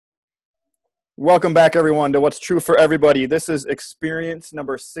Welcome back, everyone, to What's True for Everybody. This is experience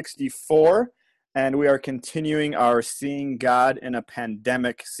number 64, and we are continuing our Seeing God in a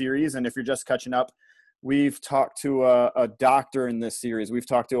Pandemic series. And if you're just catching up, we've talked to a doctor in this series. We've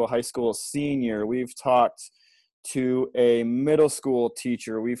talked to a high school senior. We've talked to a middle school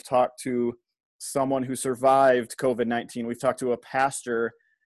teacher. We've talked to someone who survived COVID-19. We've talked to a pastor.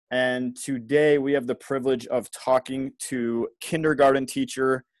 And today we have the privilege of talking to kindergarten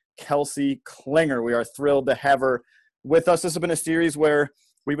teacher Kelsey Klinger. We are thrilled to have her with us. This has been a series where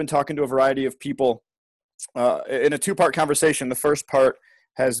we've been talking to a variety of people in a two-part conversation. The first part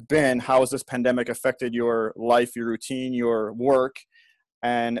has been, how has this pandemic affected your life, your routine, your work?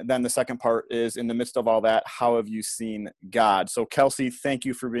 And then the second part is, in the midst of all that, how have you seen God? So Kelsey, thank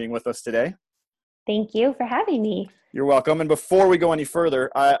you for being with us today. Thank you for having me. You're welcome. And before we go any further,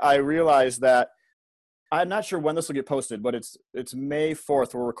 I realize that I'm not sure when this will get posted, but it's May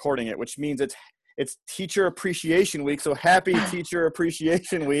 4th. We're recording it, which means it's Teacher Appreciation Week. So happy Teacher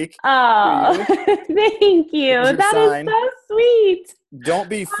Appreciation Week. Oh, thank you. That is so sweet. Don't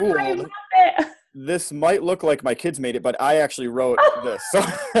be fooled. I love it. This might look like my kids made it, but I actually wrote this. So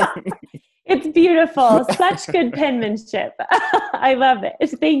it's beautiful. Such good penmanship. I love it.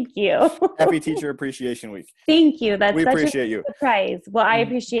 Thank you. Happy Teacher Appreciation Week. Thank you. We appreciate you. Surprise. Well, I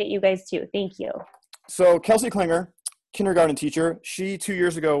appreciate you guys too. Thank you. So Kelsey Klinger, kindergarten teacher. She 2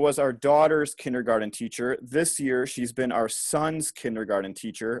 years ago was our daughter's kindergarten teacher. This year, she's been our son's kindergarten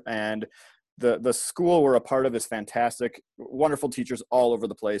teacher. And the school we're a part of is fantastic. Wonderful teachers all over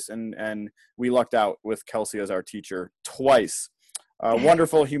the place. And we lucked out with Kelsey as our teacher twice. A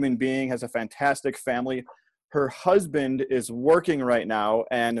wonderful human being, has a fantastic family. Her husband is working right now.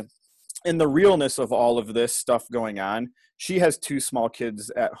 And in the realness of all of this stuff going on, she has two small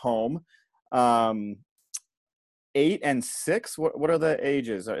kids at home. 8 and 6. What are the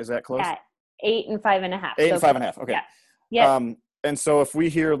ages? Is that close? Yeah, 8 and 5.5. 8 and 5.5. Okay. Yeah. And so if we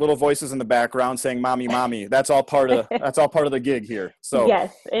hear little voices in the background saying "mommy, mommy," that's all part of the gig here. So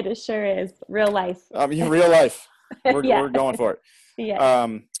yes, it sure is real life. Real life. We're going for it. Yeah.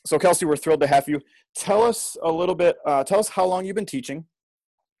 So Kelsey, we're thrilled to have you. Tell us a little bit. Tell us how long you've been teaching,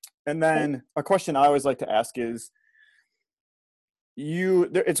 and then a question I always like to ask is,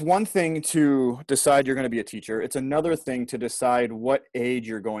 it's one thing to decide you're going to be a teacher. It's another thing to decide what age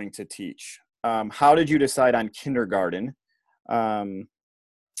you're going to teach. How did you decide on kindergarten? And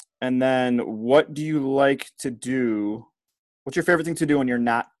then what do you like to do? What's your favorite thing to do when you're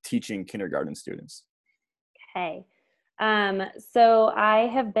not teaching kindergarten students? Okay. So I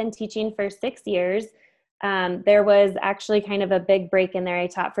have been teaching for 6 years. There was actually kind of a big break in there. I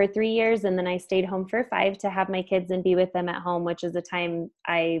taught for 3 years and then I stayed home for 5 to have my kids and be with them at home, which is a time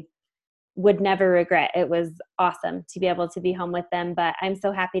I would never regret. It was awesome to be able to be home with them, but I'm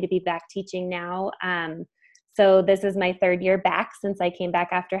so happy to be back teaching now. So this is my 3rd year back since I came back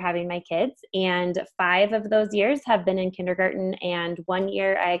after having my kids, and 5 of those years have been in kindergarten, and 1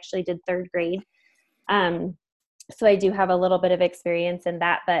 year I actually did 3rd grade. So I do have a little bit of experience in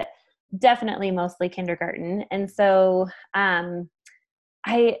that, but definitely mostly kindergarten. And so asking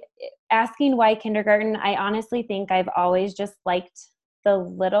why kindergarten, I honestly think I've always just liked the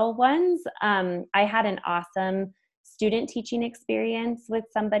little ones. I had an awesome student teaching experience with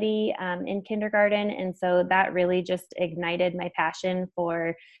somebody in kindergarten. And so that really just ignited my passion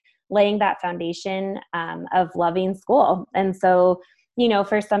for laying that foundation of loving school. And so,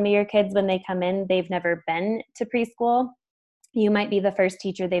 for some of your kids, when they come in, they've never been to preschool. You might be the first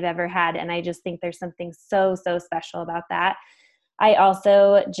teacher they've ever had. And I just think there's something so, so special about that. I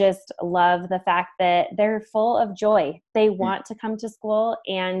also just love the fact that they're full of joy. They want to come to school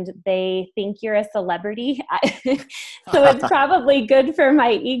and they think you're a celebrity. So it's probably good for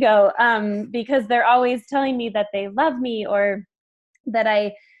my ego because they're always telling me that they love me, or that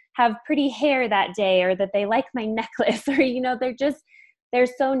I have pretty hair that day, or that they like my necklace, or, they're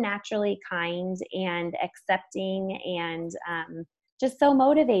so naturally kind and accepting and just so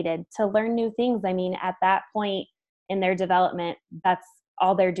motivated to learn new things. I mean, at that point in their development, that's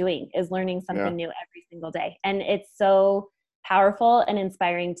all they're doing is learning something new every single day. And it's so powerful and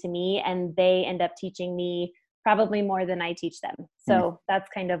inspiring to me. And they end up teaching me probably more than I teach them. So that's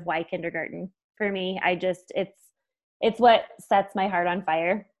kind of why kindergarten for me. It's what sets my heart on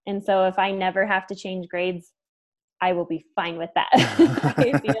fire. And so if I never have to change grades, I will be fine with that.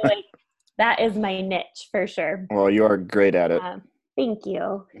 I feel like that is my niche for sure. Well, you are great at it. Thank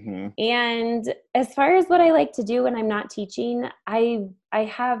you. Mm-hmm. And as far as what I like to do when I'm not teaching, I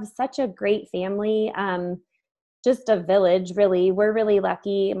have such a great family, just a village, really. We're really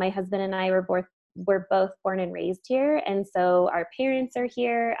lucky. My husband and I were we're both born and raised here. And so our parents are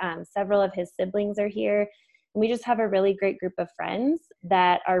here. Several of his siblings are here. And we just have a really great group of friends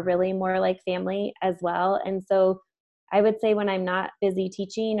that are really more like family as well. And so I would say when I'm not busy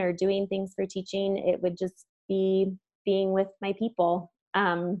teaching or doing things for teaching, it would just be being with my people.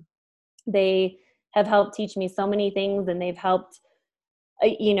 They have helped teach me so many things, and they've helped,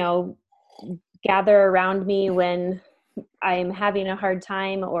 gather around me when I'm having a hard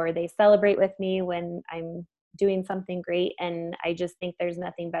time, or they celebrate with me when I'm doing something great. And I just think there's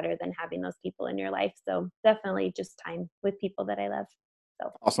nothing better than having those people in your life. So definitely just time with people that I love.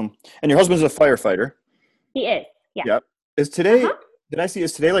 So Awesome. And your husband's a firefighter. he is. Yeah. Yep. Is today, did I see,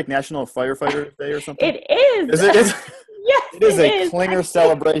 is today like National Firefighter Day or something? It is. Is it? Yes, it is a Klinger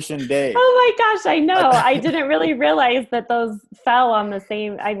celebration day. Oh my gosh, I know. I didn't really realize that those fell at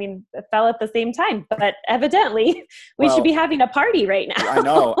the same time, but evidently we should be having a party right now. I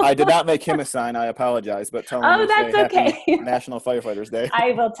know. I did not make him a sign. I apologize, but tell him. Oh, that's okay. National Firefighters Day.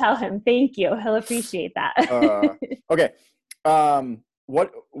 I will tell him. Thank you. He'll appreciate that. Okay.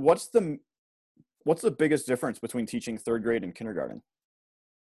 What's the biggest difference between teaching third grade and kindergarten?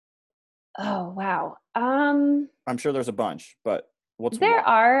 Oh, wow. I'm sure there's a bunch, but there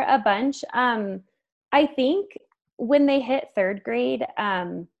are a bunch. I think when they hit third grade,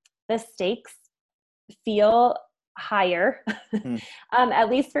 the stakes feel higher. At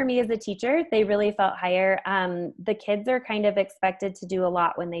least for me as a teacher, they really felt higher. The kids are kind of expected to do a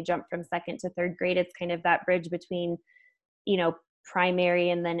lot when they jump from second to third grade. It's kind of that bridge between,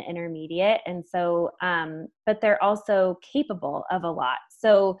 primary and then intermediate. And so, but they're also capable of a lot.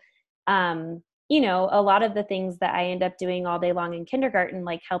 So, a lot of the things that I end up doing all day long in kindergarten,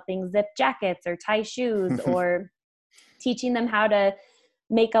 like helping zip jackets or tie shoes or teaching them how to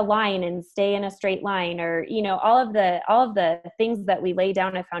make a line and stay in a straight line, or, all of the things that we lay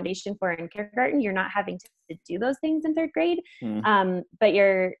down a foundation for in kindergarten, you're not having to do those things in third grade. But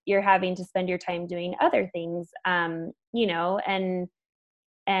you're having to spend your time doing other things, and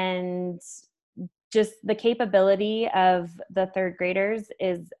just the capability of the third graders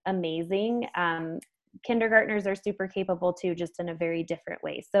is amazing. Kindergartners are super capable too, just in a very different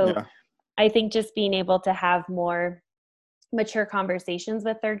way. So I think just being able to have more mature conversations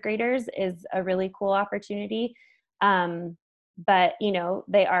with third graders is a really cool opportunity. But,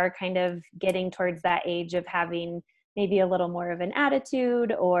 they are kind of getting towards that age of having maybe a little more of an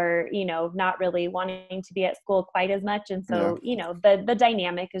attitude, or, not really wanting to be at school quite as much. And so, the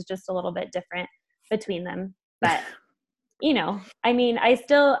dynamic is just a little bit different between them. But, I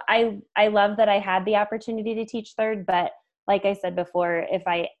love that I had the opportunity to teach third, but like I said before, if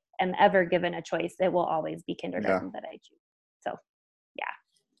I am ever given a choice, it will always be kindergarten that I choose. So, yeah.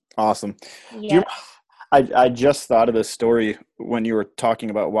 Awesome. Yeah. I just thought of this story when you were talking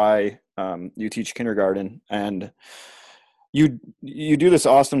about why you teach kindergarten, and you do this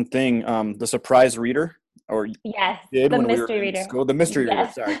awesome thing, the surprise reader. Or yes, did the when mystery we were in reader. school. The mystery reader,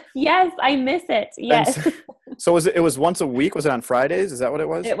 sorry. Yes, I miss it. Yes. So it was once a week? Was it on Fridays? Is that what it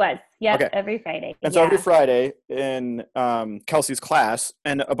was? It was. Yeah, okay. Every Friday. And so every Friday in Kelsey's class,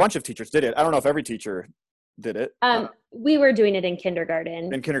 and a bunch of teachers did it. I don't know if every teacher did it. We were doing it in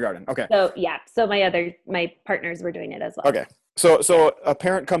kindergarten. In kindergarten, okay. So so my partners were doing it as well. Okay. So a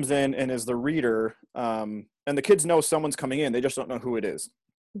parent comes in and is the reader, and the kids know someone's coming in. They just don't know who it is.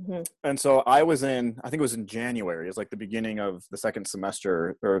 Mm-hmm. And so I think it was in January. It was like the beginning of the second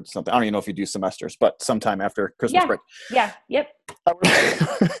semester or something. I don't even know if you do semesters, but sometime after Christmas break. Yeah. Yep. Do you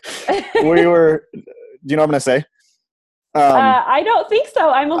know what I'm going to say? I don't think so.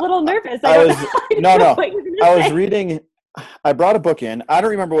 I'm a little nervous. I was reading, I brought a book in. I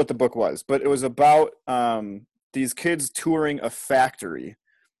don't remember what the book was, but it was about these kids touring a factory.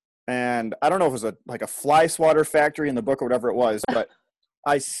 And I don't know if it was like a fly swatter factory in the book or whatever it was, but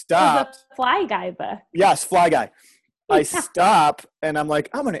I stopped. It was a Fly Guy book. Yes, Fly Guy. I stop and I'm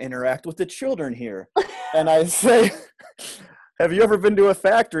like, I'm going to interact with the children here. And I say, have you ever been to a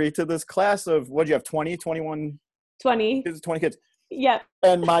factory to this class of, what'd you have, 20, 21? 20. 20 kids. Yeah.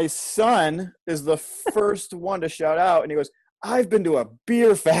 And my son is the first one to shout out, and he goes, I've been to a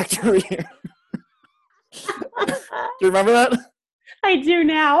beer factory. Do you remember that? I do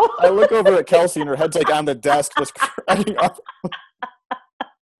now. I look over at Kelsey, and her head's like on the desk, just cracking up.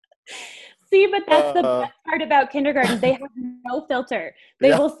 See, but that's the best part about kindergarten. They have no filter.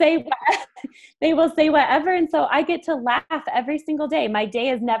 They will say whatever, and so I get to laugh every single day. My day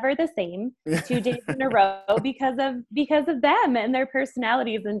is never the same 2 days in a row because of them and their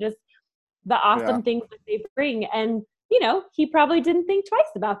personalities and just the awesome things that they bring. And he probably didn't think twice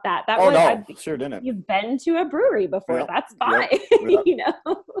about that. Sure didn't. You've been to a brewery before. Yep. That's fine. Yep.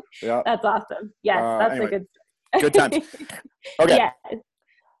 Yep. That's awesome. Yes, that's anyway, a good story. good times. Okay. Yes.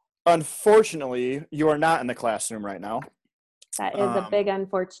 Unfortunately, you are not in the classroom right now. That is a big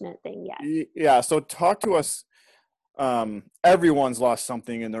unfortunate thing, yes. Yeah, so talk to us. Everyone's lost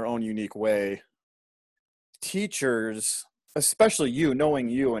something in their own unique way. Teachers, especially knowing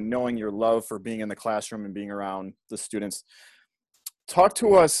you and knowing your love for being in the classroom and being around the students, talk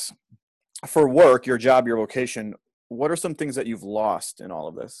to us for work, your job, your vocation. What are some things that you've lost in all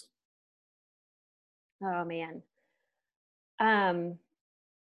of this? Oh, man.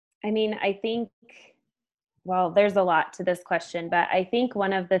 I think, well, there's a lot to this question, but I think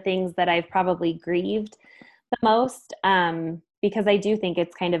one of the things that I've probably grieved the most, because I do think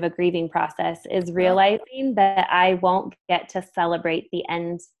it's kind of a grieving process, is realizing that I won't get to celebrate the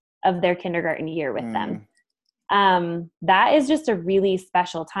end of their kindergarten year with them. That is just a really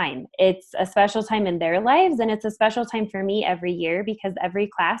special time. It's a special time in their lives, and it's a special time for me every year because every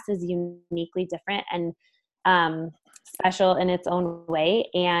class is uniquely different and special in its own way.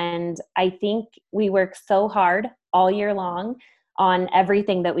 And I think we work so hard all year long on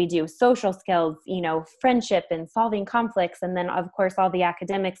everything that we do, social skills, friendship and solving conflicts. And then of course, all the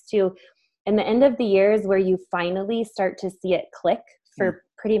academics too. And the end of the year is where you finally start to see it click for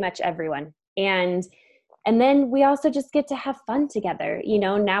pretty much everyone. And then we also just get to have fun together.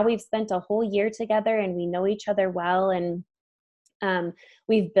 Now we've spent a whole year together and we know each other well. And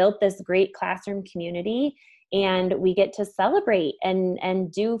we've built this great classroom community, and we get to celebrate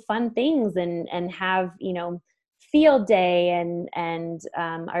and do fun things and have, field day and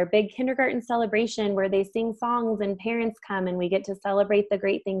our big kindergarten celebration where they sing songs and parents come and we get to celebrate the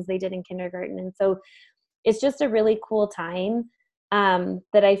great things they did in kindergarten. And so it's just a really cool time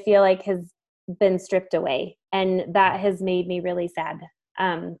that I feel like has been stripped away. And that has made me really sad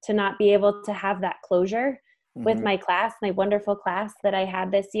to not be able to have that closure with my class, my wonderful class that I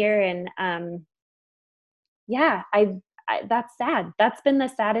had this year. And that's sad. That's been the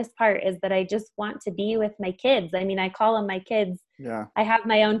saddest part, is that I just want to be with my kids. I call them my kids. Yeah. I have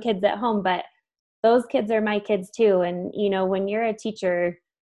my own kids at home, but those kids are my kids too. And, when you're a teacher,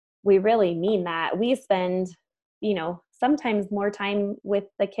 we really mean that. We spend, sometimes more time with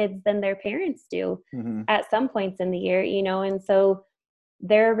the kids than their parents do at some points in the year, and so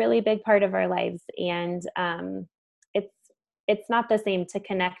they're a really big part of our lives. And it's not the same to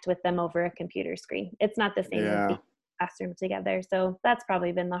connect with them over a computer screen. It's not the same as being in the classroom together. So that's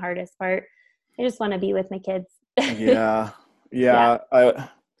probably been the hardest part. I just want to be with my kids. Yeah. A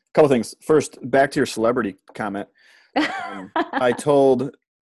couple things. First, back to your celebrity comment. I think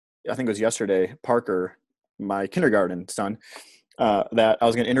it was yesterday, Parker, my kindergarten son, that I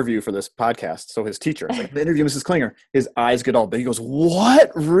was going to interview for this podcast. So his teacher, I was like, interview Mrs. Klinger. His eyes get all big. He goes,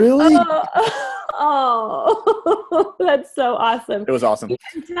 "What? Really?" Oh, that's so awesome. It was awesome.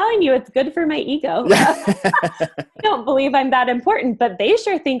 I'm telling you, it's good for my ego. I don't believe I'm that important, but they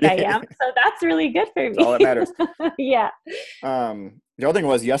sure think I am. So that's really good for me. That's all that matters. Yeah. The other thing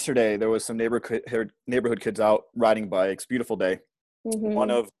was, yesterday there was some neighborhood kids out riding bikes. Beautiful day.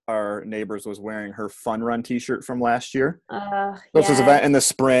 One of our neighbors was wearing her Fun Run t-shirt from last year. This was an event in the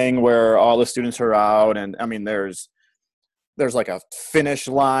spring where all the students are out, and there's like a finish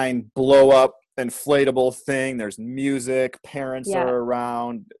line blow up inflatable thing. There's music, parents are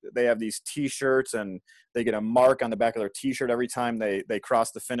around. They have these t-shirts and they get a mark on the back of their t-shirt every time they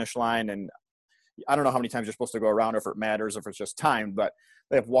cross the finish line. And I don't know how many times you're supposed to go around, or if it matters, if it's just timed, but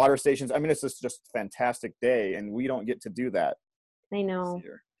they have water stations. It's just a fantastic day, and we don't get to do that. I know.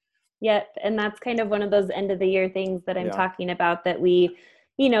 Yep. And that's kind of one of those end of the year things that I'm talking about, that we,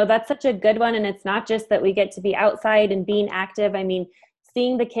 that's such a good one. And it's not just that we get to be outside and being active.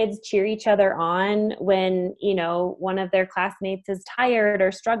 Seeing the kids cheer each other on when, one of their classmates is tired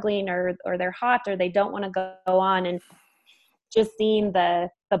or struggling or they're hot or they don't want to go on, and just seeing the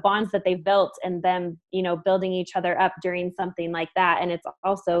bonds that they've built and them, building each other up during something like that. And it's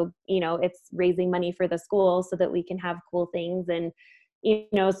also, it's raising money for the school so that we can have cool things. And,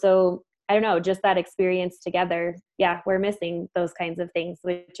 so I don't know, just that experience together. Yeah, we're missing those kinds of things,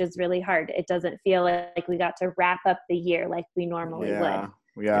 which is really hard. It doesn't feel like we got to wrap up the year like we normally would.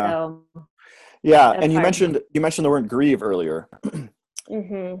 Yeah. So, and you mentioned the word grieve earlier. And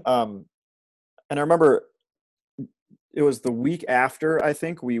I remember it was the week after, I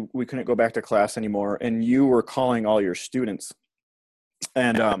think we couldn't go back to class anymore, and you were calling all your students.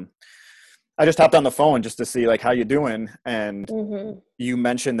 And I just hopped on the phone just to see like how you doing, and you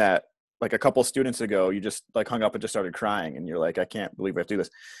mentioned that like a couple students ago you just like hung up and just started crying, and you're like, I can't believe we have to do this.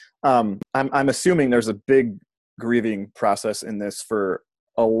 I'm assuming there's a big grieving process in this for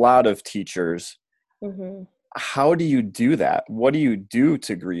a lot of teachers. Mm-hmm. How do you do that? What do you do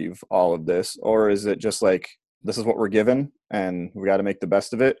to grieve all of this? Or is it just like, this is what we're given and we got to make the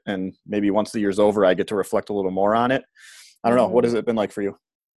best of it? And maybe once the year's over, I get to reflect a little more on it. I don't know. What has it been like for you?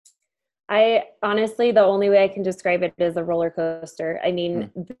 I honestly, the only way I can describe it is a roller coaster. I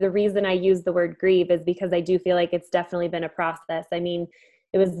mean, the reason I use the word grieve is because I do feel like it's definitely been a process. I mean,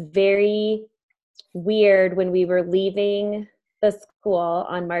 it was very weird when we were leaving the school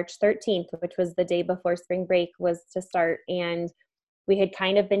on March 13th, which was the day before spring break was to start. And we had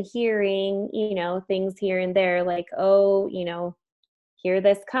kind of been hearing, things here and there like, oh, here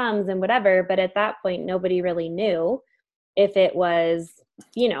this comes and whatever. But at that point, nobody really knew if it was,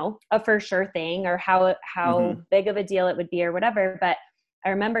 a for sure thing or how big of a deal it would be or whatever. But I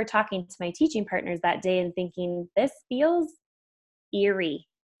remember talking to my teaching partners that day and thinking, this feels eerie,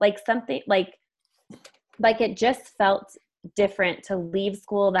 like something like it just felt different to leave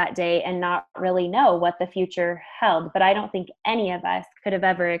school that day and not really know what the future held. But I don't think any of us could have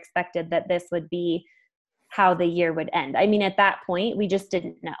ever expected that this would be how the year would end. I mean, at that point, we just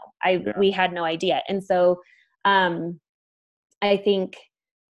didn't know. We had no idea. And so I think,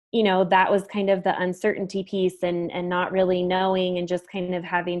 that was kind of the uncertainty piece and not really knowing and just kind of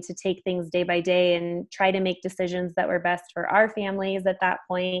having to take things day by day and try to make decisions that were best for our families at that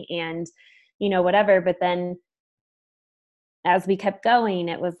point and, whatever. But then as we kept going,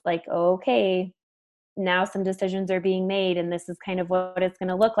 it was like, oh, okay, now some decisions are being made and this is kind of what it's going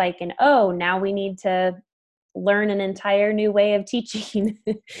to look like. And, oh, now we need to learn an entire new way of teaching.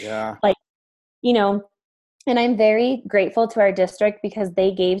 Yeah. And I'm very grateful to our district because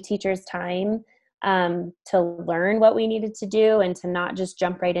they gave teachers time to learn what we needed to do and to not just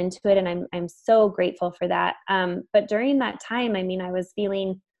jump right into it. And I'm so grateful for that. But during that time, I mean, I was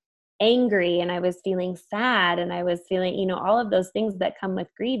feeling angry and I was feeling sad and I was feeling, all of those things that come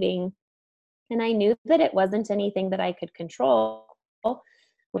with grieving. And I knew that it wasn't anything that I could control,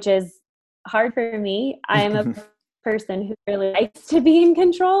 which is hard for me. I am a person who really likes to be in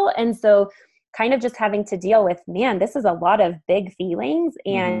control. And so kind of just having to deal with, man, this is a lot of big feelings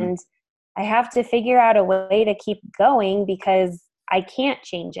and I have to figure out a way to keep going because I can't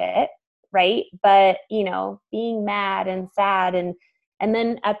change it. Right. But, being mad and sad and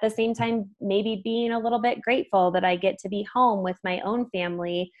then at the same time, maybe being a little bit grateful that I get to be home with my own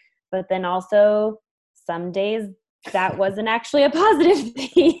family, but then also some days that wasn't actually a positive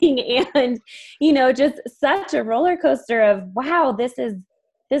thing. And, just such a roller coaster of, wow, this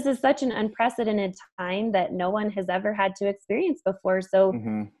is such an unprecedented time that no one has ever had to experience before.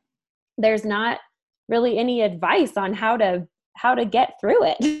 So there's not really any advice on how to get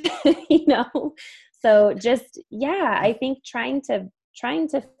through it, So just, I think trying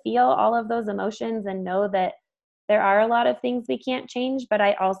to feel all of those emotions and know that there are a lot of things we can't change. But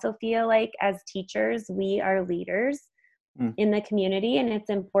I also feel like as teachers, we are leaders in the community. And it's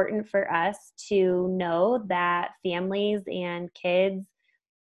important for us to know that families and kids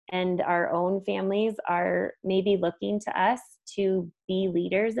and our own families are maybe looking to us to be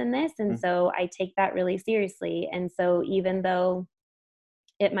leaders in this. And so I take that really seriously. And so even though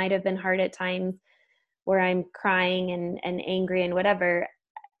it might have been hard at times where I'm crying and angry and whatever,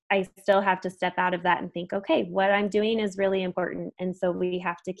 I still have to step out of that and think, okay, what I'm doing is really important. And so we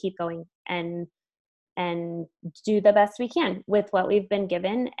have to keep going and do the best we can with what we've been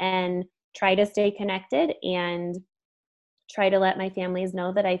given and try to stay connected and try to let my families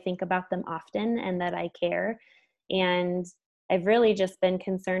know that I think about them often and that I care. And I've really just been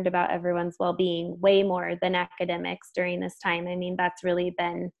concerned about everyone's well-being way more than academics during this time. I mean, that's really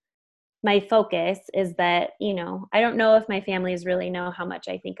been my focus is that, I don't know if my families really know how much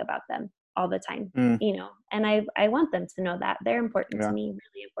I think about them all the time, and I want them to know that they're important to me,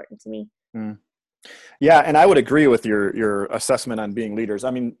 really important to me. Yeah. And I would agree with your assessment on being leaders. I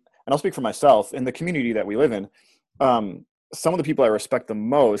mean, and I'll speak for myself in the community that we live in. Some of the people I respect the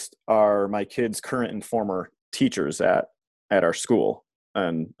most are my kids' current and former teachers at our school.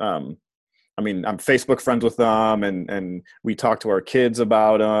 And, I mean, I'm Facebook friends with them and we talk to our kids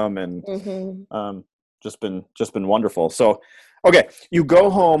about them and, just been wonderful. So, okay. You go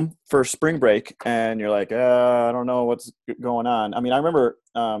home for spring break and you're like, I don't know what's going on. I mean, I remember,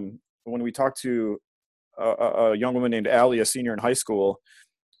 when we talked to a young woman named Allie, a senior in high school,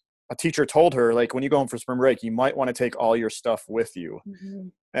 a teacher told her, like, when you go home for spring break, you might want to take all your stuff with you.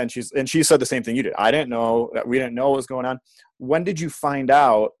 And she said the same thing you did. I didn't know that we didn't know what was going on. When did you find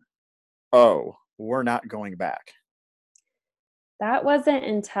out, oh, we're not going back? That wasn't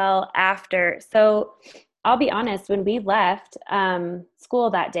until after. So I'll be honest, when we left school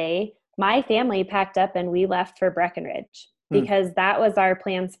that day, my family packed up and we left for Breckenridge Hmm. because that was our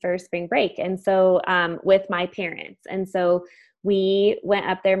plans for spring break. And so with my parents. And so we went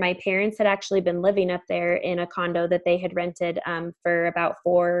up there. My parents had actually been living up there in a condo that they had rented for about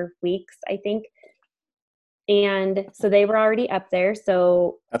 4 weeks, I think. And so they were already up there.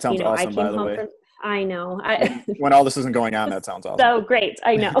 So, That sounds I awesome, came by the home way. from, I know. When all this isn't going on, that sounds awesome. So great.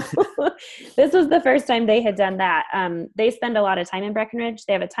 I know. This was the first time they had done that. They spend a lot of time in Breckenridge.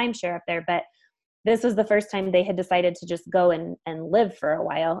 They have a timeshare up there, but this was the first time they had decided to just go and live for a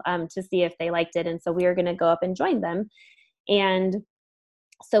while to see if they liked it. And so we were going to go up and join them. And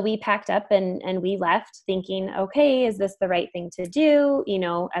so we packed up and we left thinking, okay, is this the right thing to do?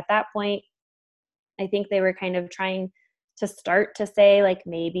 At that point, I think they were kind of trying to start to say, like,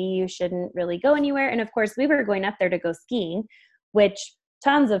 maybe you shouldn't really go anywhere. And of course, we were going up there to go skiing, which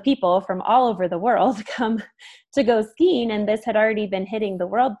tons of people from all over the world come to go skiing. And this had already been hitting the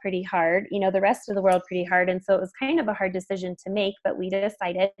world pretty hard, the rest of the world pretty hard. And so it was kind of a hard decision to make, but we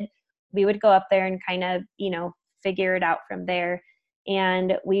decided we would go up there and kind of, figure it out from there.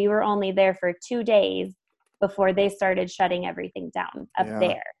 And we were only there for 2 days before they started shutting everything down up Yeah.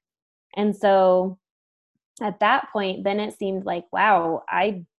 there. And so at that point, then it seemed like, wow,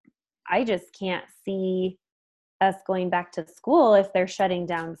 I just can't see us going back to school if they're shutting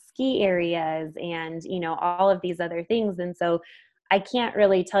down ski areas and, all of these other things. And so I can't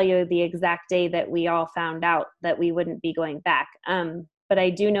really tell you the exact day that we all found out that we wouldn't be going back. But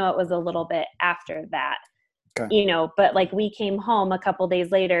I do know it was a little bit after that, Okay. but like we came home a couple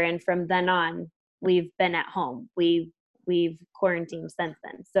days later, and from then on, we've been at home. We've quarantined since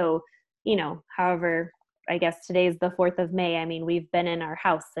then. So, however, I guess today's the 4th of May. I mean, we've been in our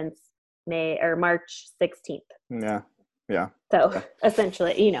house since March 16th. Yeah. Yeah. So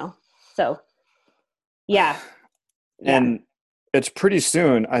essentially, so yeah. And it's pretty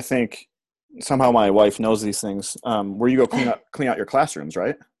soon, I think. Somehow my wife knows these things. Where you go clean out your classrooms,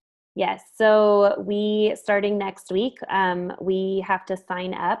 right? Yes. So starting next week, we have to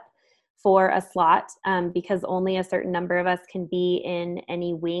sign up for a slot because only a certain number of us can be in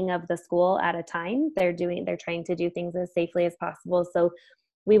any wing of the school at a time. They're trying to do things as safely as possible. So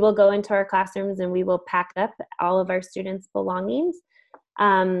we will go into our classrooms and we will pack up all of our students' belongings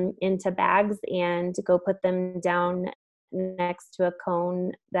into bags and go put them down next to a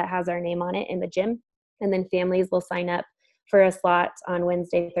cone that has our name on it in the gym. And then families will sign up for a slot on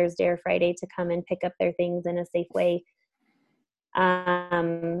Wednesday, Thursday, or Friday to come and pick up their things in a safe way.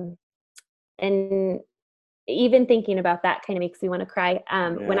 And even thinking about that kind of makes me want to cry.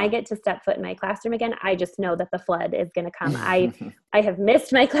 When I get to step foot in my classroom again, I just know that the flood is going to come. I have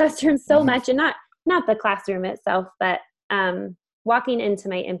missed my classroom so much, and not the classroom itself, but walking into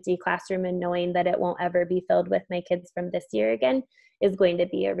my empty classroom and knowing that it won't ever be filled with my kids from this year again is going to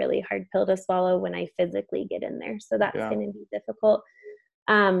be a really hard pill to swallow when I physically get in there. So that's going to be difficult.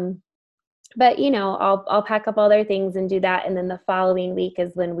 But I'll pack up all their things and do that. And then the following week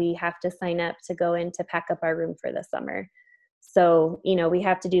is when we have to sign up to go in to pack up our room for the summer. So, we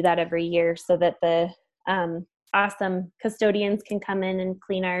have to do that every year so that the awesome custodians can come in and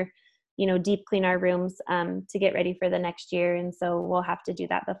clean our, deep clean our rooms to get ready for the next year. And so we'll have to do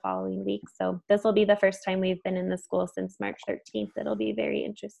that the following week. So this will be the first time we've been in the school since March 13th. It'll be very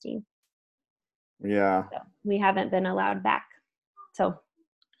interesting. Yeah. So we haven't been allowed back. So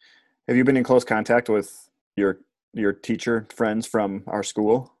have you been in close contact with your teacher friends from our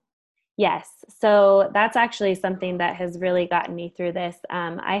school? Yes. So that's actually something that has really gotten me through this.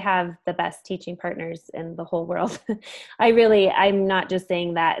 I have the best teaching partners in the whole world. I'm not just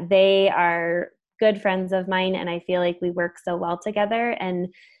saying that. They are good friends of mine, and I feel like we work so well together. And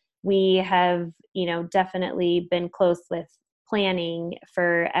we have, definitely been close with planning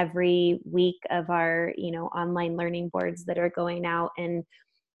for every week of our, online learning boards that are going out. And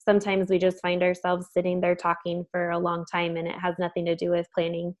sometimes we just find ourselves sitting there talking for a long time, and it has nothing to do with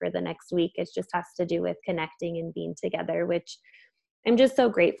planning for the next week. It just has to do with connecting and being together, which I'm just so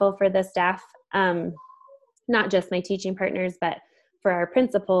grateful for the staff, not just my teaching partners, but for our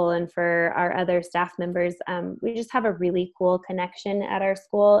principal and for our other staff members. We just have a really cool connection at our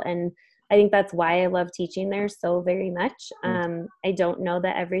school, and I think that's why I love teaching there so very much. I don't know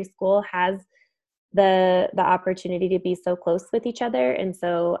that every school has the opportunity to be so close with each other, and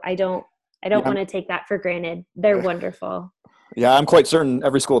so I don't want to take that for granted. They're wonderful. Yeah, I'm quite certain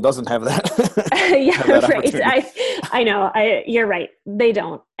every school doesn't have that. Yeah, have that right. I know. You're right. They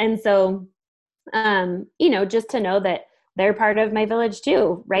don't. And so, just to know that they're part of my village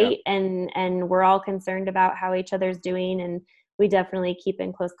too, right? Yeah. And we're all concerned about how each other's doing, and we definitely keep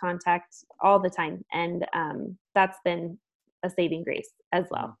in close contact all the time. And that's been a saving grace as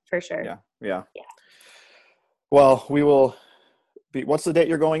well, for sure. Yeah. Yeah. Yeah. Well, we will be, what's the date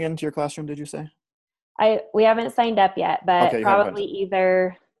you're going into your classroom, did you say? We haven't signed up yet, but Okay, you haven't. probably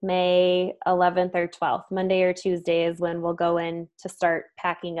either May 11th or 12th, Monday or Tuesday is when we'll go in to start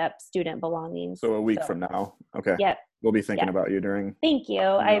packing up student belongings. So a week from now. Okay. Yep. We'll be thinking Yep. about you during. Thank you.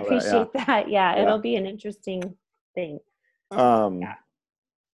 I appreciate that. Yeah, Yeah. it'll be an interesting thing. Yeah.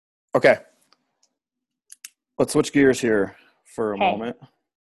 Okay. Let's switch gears here for a moment.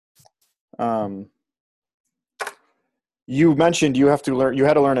 You mentioned you had to learn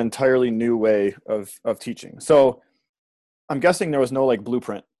an entirely new way of teaching. So I'm guessing there was no like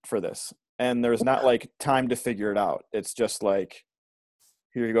blueprint for this, and there's not like time to figure it out. It's just like,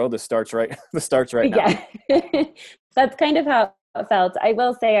 here you go. This starts right now. Yeah. That's kind of how it felt. I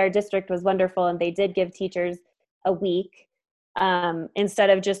will say our district was wonderful, and they did give teachers a week instead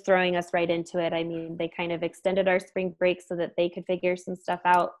of just throwing us right into it. I mean, they kind of extended our spring break so that they could figure some stuff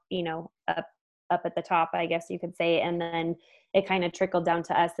out, up at the top, I guess you could say. And then it kind of trickled down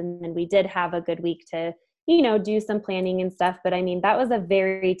to us. And then we did have a good week to, do some planning and stuff. But I mean, that was a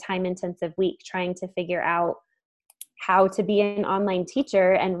very time intensive week trying to figure out how to be an online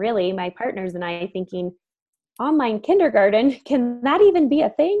teacher. And really my partners and I thinking, online kindergarten, can that even be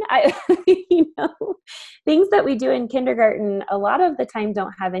a thing? Things that we do in kindergarten a lot of the time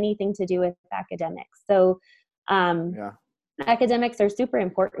don't have anything to do with academics. So academics are super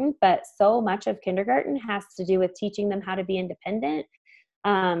important, but so much of kindergarten has to do with teaching them how to be independent,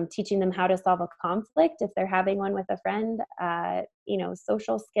 teaching them how to solve a conflict if they're having one with a friend,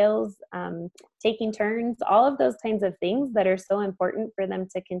 social skills, taking turns, all of those kinds of things that are so important for them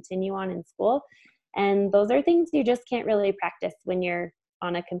to continue on in school. And those are things you just can't really practice when you're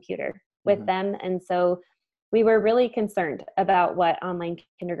on a computer with them. And so we were really concerned about what online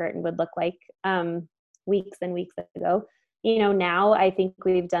kindergarten would look like weeks and weeks ago. Now I think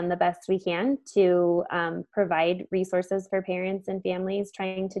we've done the best we can to provide resources for parents and families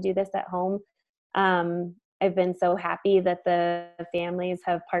trying to do this at home. I've been so happy that the families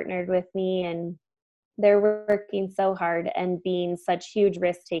have partnered with me, and they're working so hard and being such huge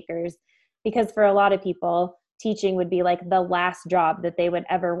risk takers, because for a lot of people, teaching would be like the last job that they would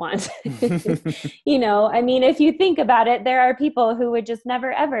ever want. I mean, if you think about it, there are people who would just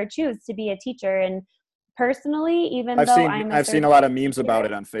never, ever choose to be a teacher. And personally, I've seen a lot of memes about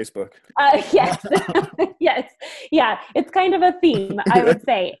it on Facebook. Yes. Yes. Yeah. It's kind of a theme, I would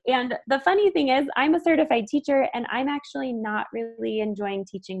say. And the funny thing is, I'm a certified teacher, and I'm actually not really enjoying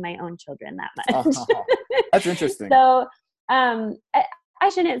teaching my own children that much. That's interesting. So, I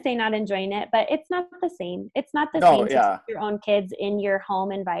shouldn't say not enjoying it, but it's not the same. It's not the same to teach your own kids in your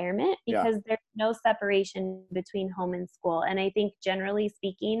home environment, because there's no separation between home and school. And I think generally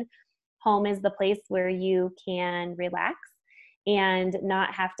speaking, home is the place where you can relax and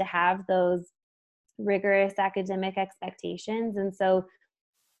not have to have those rigorous academic expectations. And so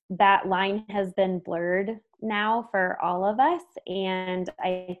that line has been blurred now for all of us. And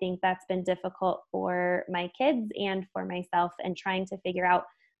I think that's been difficult for my kids and for myself, and trying to figure out,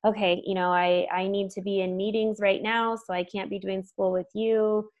 okay, I need to be in meetings right now, so I can't be doing school with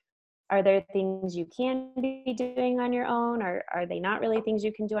you. Are there things you can be doing on your own, or are they not really things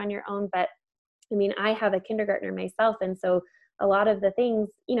you can do on your own? But I mean, I have a kindergartner myself, and so a lot of the things,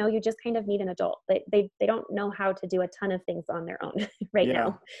 you just kind of need an adult. They don't know how to do a ton of things on their own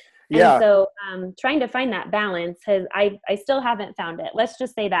now. Yeah. And so trying to find that balance I still haven't found it. Let's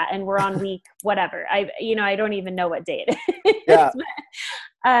just say that. And we're on week whatever. I don't even know what day it is. Yeah.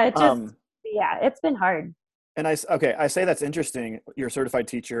 It's been hard. And I say that's interesting. You're a certified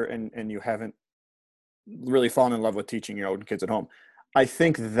teacher, and you haven't really fallen in love with teaching your own kids at home. I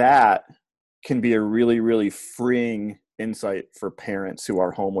think that can be a really, really freeing insight for parents who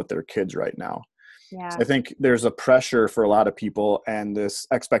are home with their kids right now. Yeah. So I think there's a pressure for a lot of people, and this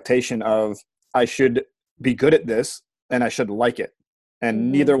expectation of, I should be good at this and I should like it.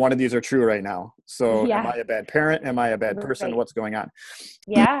 And neither one of these are true right now. So am I a bad parent? Am I a bad person? Right. What's going on?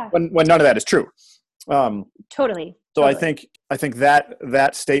 Yeah. When none of that is true. Totally. So I think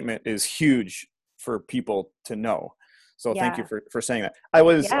that statement is huge for people to know. So thank you for saying that. I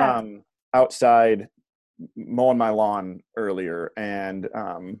was outside mowing my lawn earlier, and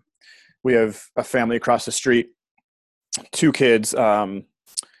we have a family across the street, 2 kids at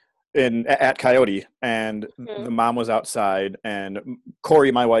Coyote, and the mom was outside, and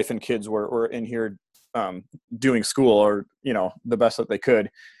Corey, my wife, and kids were in here doing school, or the best that they could.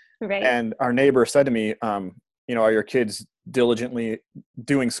 Right. And our neighbor said to me, are your kids diligently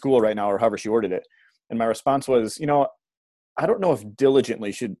doing school right now, or however she worded it? And my response was, I don't know if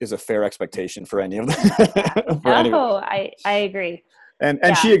diligently is a fair expectation for any of them. For anyone. Oh, I agree. And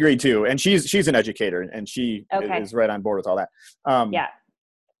Yeah. she agreed too. And she's an educator, and she Okay. is right on board with all that. Yeah.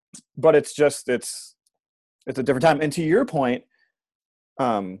 But it's a different time. And to your point,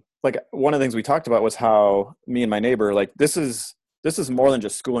 like one of the things we talked about was how me and my neighbor, like this is more than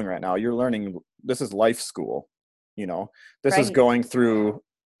just schooling right now. You're learning, this is life school, this is going through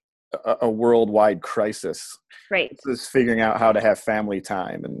a worldwide crisis. Right. This is figuring out how to have family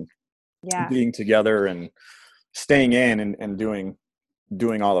time and being together and staying in and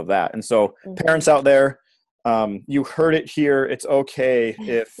doing all of that. And so parents out there, you heard it here. It's okay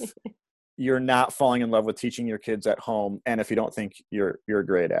if you're not falling in love with teaching your kids at home, and if you don't think you're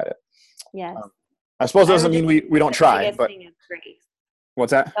great at it. Yes. I suppose it doesn't mean we don't try, but grace.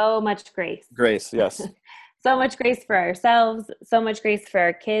 What's that? So much grace. Grace, yes. So much grace for ourselves, so much grace for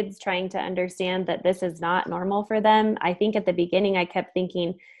our kids, trying to understand that this is not normal for them. I think at the beginning I kept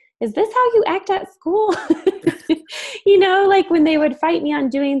thinking, is this how you act at school? Like when they would fight me on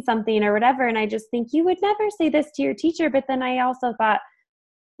doing something or whatever. And I just think you would never say this to your teacher. But then I also thought,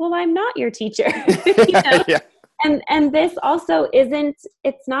 well, I'm not your teacher. Yeah. And this also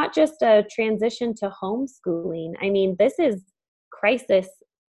it's not just a transition to homeschooling. I mean, this is crisis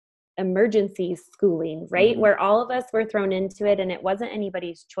emergency schooling, right? Where all of us were thrown into it and it wasn't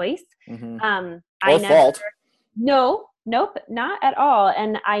anybody's choice. Or fault. No, nope, not at all.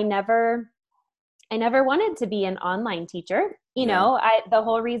 And I never wanted to be an online teacher. The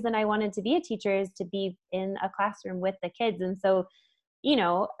whole reason I wanted to be a teacher is to be in a classroom with the kids. And so,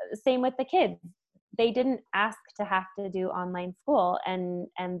 same with the kids. They didn't ask to have to do online school, and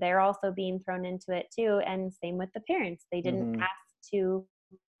they're also being thrown into it too. And same with the parents. They didn't ask to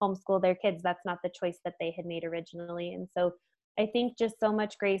homeschool their kids. That's not the choice that they had made originally. And so I think just so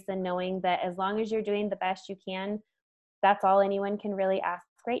much grace in knowing that as long as you're doing the best you can, that's all anyone can really ask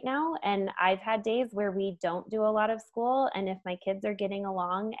right now. And I've had days where we don't do a lot of school. And if my kids are getting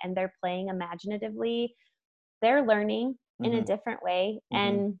along and they're playing imaginatively, they're learning in a different way.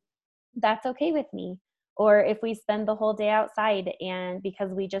 And that's okay with me. Or if we spend the whole day outside and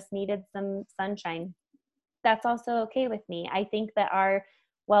because we just needed some sunshine, that's also okay with me. I think that our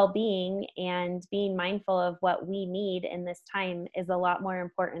well-being and being mindful of what we need in this time is a lot more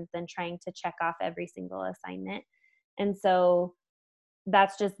important than trying to check off every single assignment. And so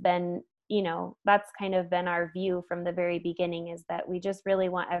that's just been, that's kind of been our view from the very beginning, is that we just really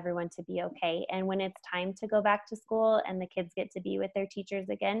want everyone to be okay. And when it's time to go back to school and the kids get to be with their teachers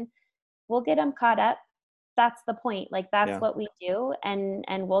again, we'll get them caught up. That's the point. Like that's what we do. And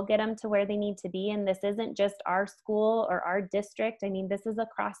we'll get them to where they need to be. And this isn't just our school or our district. I mean, this is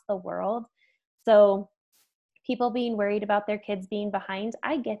across the world. So people being worried about their kids being behind,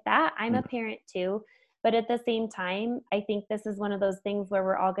 I get that. I'm a parent too. But at the same time, I think this is one of those things where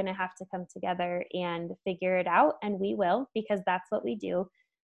we're all going to have to come together and figure it out. And we will, because that's what we do.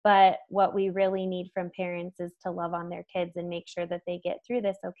 But what we really need from parents is to love on their kids and make sure that they get through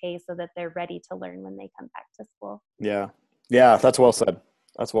this okay, so that they're ready to learn when they come back to school. Yeah. Yeah. That's well said.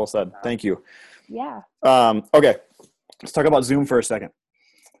 That's well said. Thank you. Yeah. Okay. Let's talk about Zoom for a second.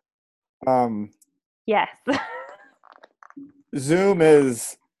 Yes. Zoom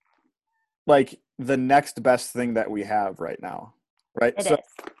is like the next best thing that we have right now, right? It is.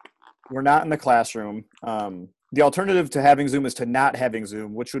 We're not in the classroom. The alternative to having Zoom is to not having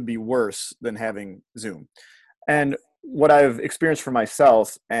Zoom, which would be worse than having Zoom. And what I've experienced for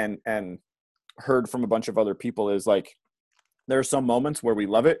myself and heard from a bunch of other people is like, there are some moments where we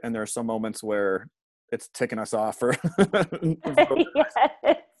love it, and there are some moments where it's ticking us off.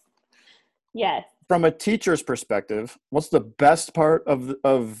 Yes. From a teacher's perspective, what's the best part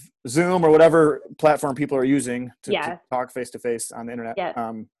of Zoom or whatever platform people are using to talk face-to-face on the internet?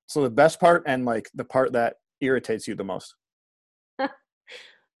 Yeah. So the best part and like the part that irritates you the most.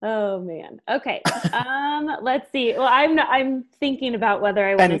 Oh man. Okay. Let's see. Well, I'm thinking about whether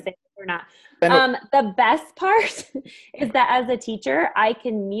I want to say it or not. The best part is that as a teacher, I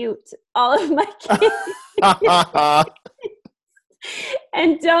can mute all of my kids.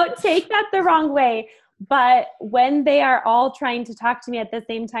 And don't take that the wrong way. But when they are all trying to talk to me at the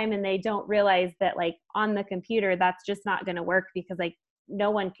same time and they don't realize that like on the computer, that's just not going to work, because like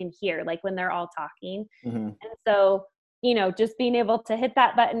no one can hear like when they're all talking. And so, just being able to hit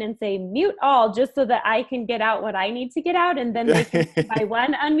that button and say mute all, just so that I can get out what I need to get out, and then they can by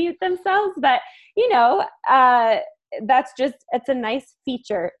one unmute themselves. But that's just, it's a nice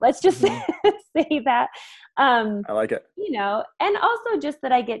feature. Let's just say that. I like it. And also just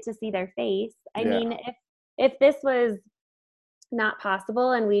that I get to see their face. I mean, if this was not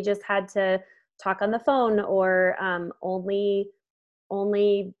possible and we just had to talk on the phone, or only,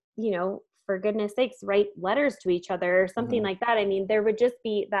 for goodness sakes, write letters to each other or something like that. I mean, there would just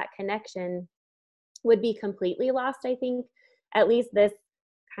be that connection would be completely lost, I think. At least this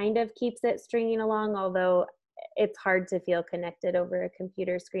kind of keeps it stringing along, although it's hard to feel connected over a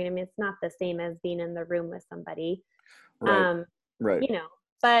computer screen. I mean, it's not the same as being in the room with somebody. Right. Right.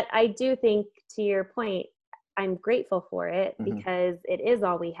 But I do think, to your point, I'm grateful for it because it is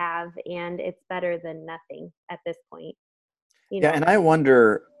all we have, and it's better than nothing at this point. Yeah, and I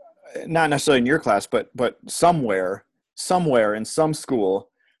wonder, not necessarily in your class, but somewhere in some school,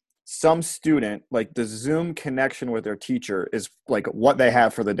 some student, like the Zoom connection with their teacher is like what they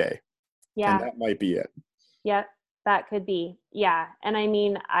have for the day. Yeah. And that might be it. Yep, that could be. Yeah. And I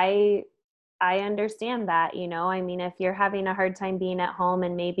mean, I understand that, I mean, if you're having a hard time being at home,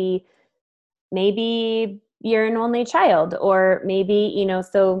 and maybe you're an only child, or maybe,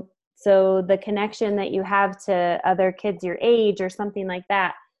 so the connection that you have to other kids your age or something like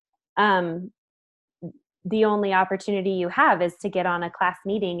that, the only opportunity you have is to get on a class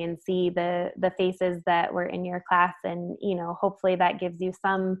meeting and see the faces that were in your class. And, hopefully that gives you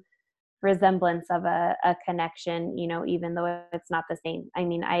some resemblance of a connection, even though it's not the same. I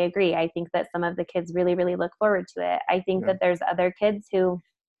mean, I agree. I think that some of the kids really, really look forward to it. I think that there's other kids who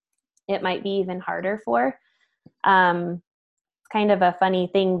it might be even harder for. Kind of a funny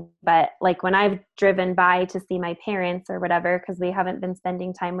thing, but like when I've driven by to see my parents or whatever, because we haven't been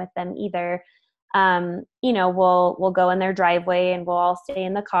spending time with them either, we'll go in their driveway and we'll all stay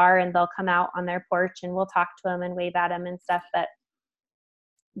in the car, and they'll come out on their porch and we'll talk to them and wave at them and stuff. But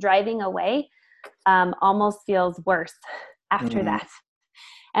driving away almost feels worse after that.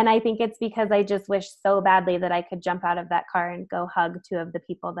 And I think it's because I just wish so badly that I could jump out of that car and go hug two of the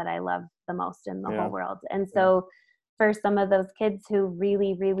people that I love the most in the whole world. And so for some of those kids who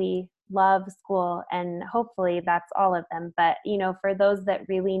really, really love school, and hopefully that's all of them, but for those that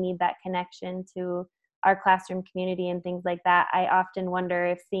really need that connection to our classroom community and things like that, I often wonder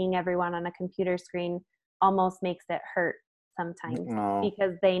if seeing everyone on a computer screen almost makes it hurt sometimes,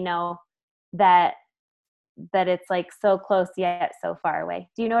 because they know that it's like so close yet so far away.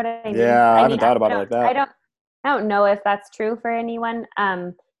 Do you know what I mean? Yeah, I haven't thought about it like that. I don't know if that's true for anyone.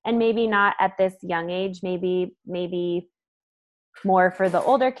 And maybe not at this young age, maybe more for the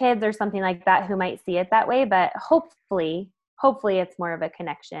older kids or something like that who might see it that way. But hopefully it's more of a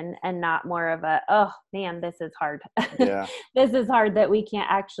connection and not more of a, oh man, this is hard. Yeah. This is hard that we can't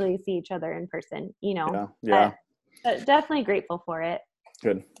actually see each other in person, Yeah. But definitely grateful for it.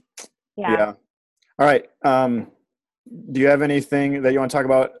 Good. Yeah. All right. Do you have anything that you want to talk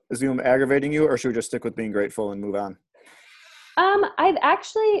about Zoom aggravating you, or should we just stick with being grateful and move on?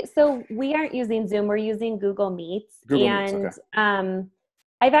 So we aren't using Zoom, we're using Google Meets. Meets, okay.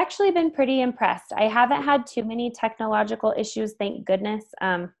 I've actually been pretty impressed. I haven't had too many technological issues, thank goodness.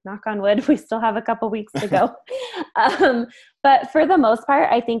 Knock on wood, we still have a couple weeks to go. But for the most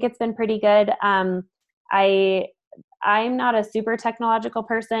part, I think it's been pretty good. I'm not a super technological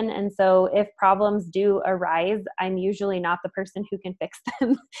person, and so if problems do arise, I'm usually not the person who can fix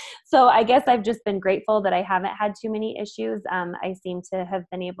them. So I guess I've just been grateful that I haven't had too many issues. I seem to have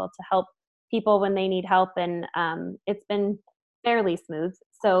been able to help people when they need help, and it's been fairly smooth.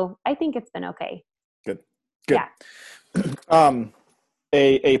 So I think it's been okay. Good. Yeah.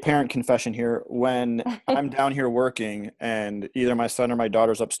 A parent confession here. When I'm down here working and either my son or my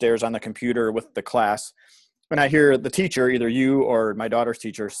daughter's upstairs on the computer with the class, when I hear the teacher, either you or my daughter's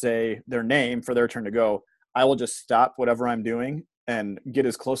teacher, say their name for their turn to go, I will just stop whatever I'm doing and get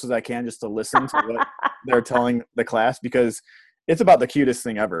as close as I can just to listen to what they're telling the class, because it's about the cutest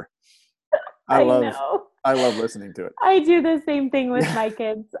thing ever. I love listening to it. I do the same thing with my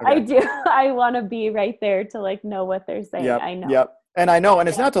kids. Okay. I do. I want to be right there to like know what they're saying. I know. Yep. And I know, and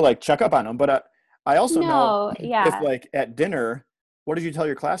it's not to like check up on them, but I also know if like at dinner, what did you tell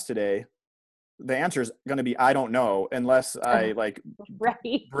your class today? The answer is going to be, I don't know, unless I like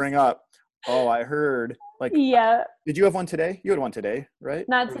bring up, oh, I heard like, did you have one today? You had one today, right?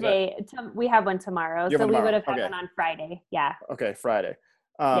 Not today. We have one tomorrow. So we would have had one on Friday. Yeah. Okay. Friday.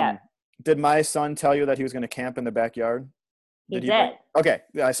 Did my son tell you that he was going to camp in the backyard? He did. Okay.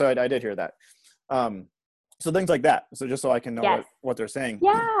 Yeah. So I did hear that. So things like that. So just so I can know what they're saying.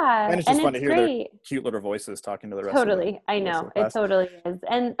 Yeah. And it's just fun to hear their cute little voices talking to the rest of the I know. It totally is.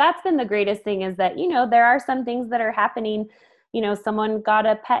 And that's been the greatest thing, is that, there are some things that are happening. Someone got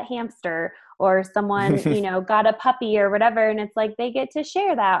a pet hamster, or someone, got a puppy or whatever. And it's like, they get to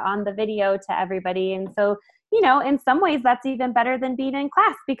share that on the video to everybody. And so, in some ways that's even better than being in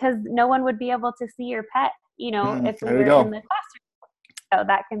class, because no one would be able to see your pet, if we were in the classroom. So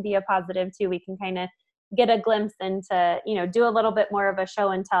that can be a positive too. We can kind of get a glimpse into, do a little bit more of a show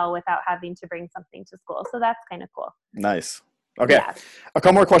and tell without having to bring something to school. So that's kind of cool. Nice. Okay. Yeah. A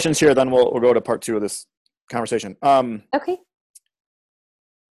couple more questions here, then we'll go to part 2 of this conversation. Okay.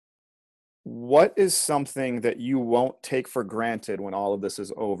 What is something that you won't take for granted when all of this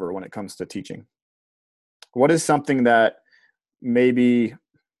is over when it comes to teaching? What is something that maybe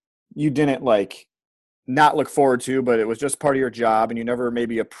you didn't not look forward to, but it was just part of your job and you never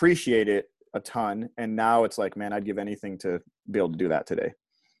maybe appreciate it a ton, and now it's like, man, I'd give anything to be able to do that today?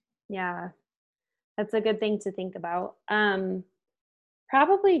 Yeah, that's a good thing to think about.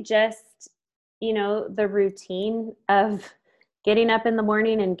 Probably just, the routine of getting up in the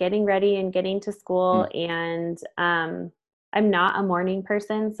morning and getting ready and getting to school. And I'm not a morning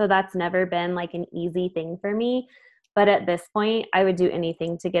person, so that's never been like an easy thing for me. But at this point, I would do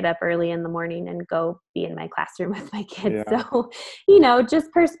anything to get up early in the morning and go be in my classroom with my kids. Yeah. So,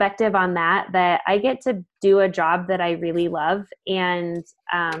 just perspective on that I get to do a job that I really love. And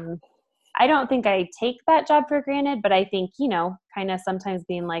I don't think I take that job for granted, but I think, kind of sometimes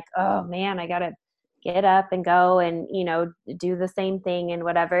being like, oh man, I got to get up and go and, do the same thing and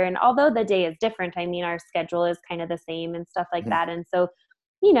whatever. And although the day is different, I mean, our schedule is kind of the same and stuff like that. And so,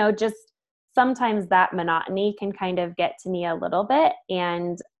 just sometimes that monotony can kind of get to me a little bit.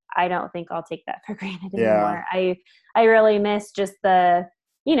 And I don't think I'll take that for granted anymore. I really miss just the,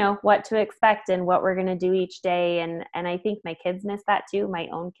 what to expect and what we're going to do each day. And I think my kids miss that too, my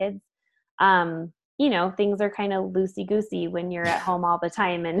own kids. Things are kind of loosey-goosey when you're at home all the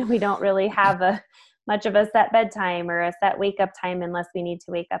time, and we don't really have much of a set bedtime or a set wake up time unless we need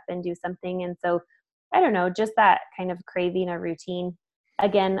to wake up and do something. And so, I don't know, just that kind of craving a routine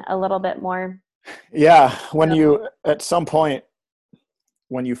again, a little bit more. Yeah. When you, at some point,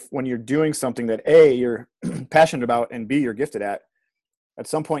 when you're doing something that A, you're passionate about, and B, you're gifted at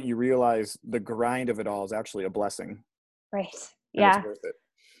some point you realize the grind of it all is actually a blessing. Right. And Yeah. it's worth it.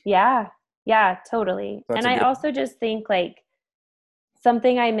 Yeah. Yeah, totally. So and I also just think like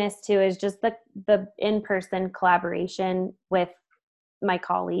something I miss too is just the in-person collaboration with my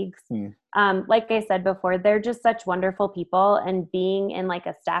colleagues. Like I said before, they're just such wonderful people, and being in like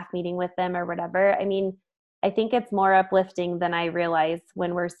a staff meeting with them or whatever, I mean, I think it's more uplifting than I realize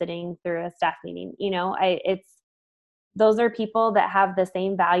when we're sitting through a staff meeting. Those are people that have the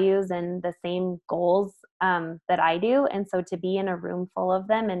same values and the same goals that I do. And so to be in a room full of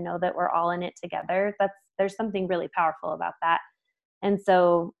them and know that we're all in it together, there's something really powerful about that. And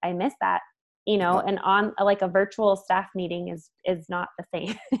so I miss that, and on like a virtual staff meeting is not the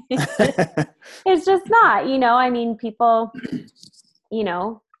same. It's just not, I mean, people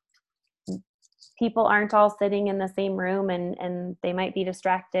aren't all sitting in the same room, and they might be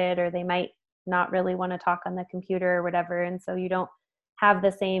distracted, or they might not really want to talk on the computer or whatever. And so you don't have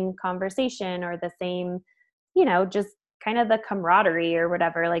the same conversation or the same, just kind of the camaraderie or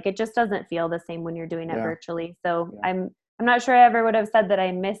whatever. Like it just doesn't feel the same when you're doing it virtually. So I'm not sure I ever would have said that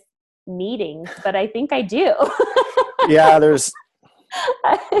I miss meetings, but I think I do. Yeah,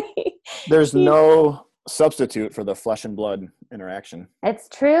 there's no substitute for the flesh and blood interaction. It's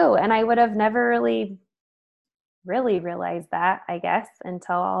true. And I would have never really realized that, I guess,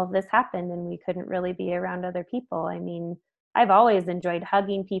 until all of this happened and we couldn't really be around other people. I mean, I've always enjoyed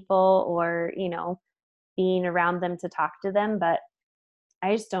hugging people or, being around them to talk to them, but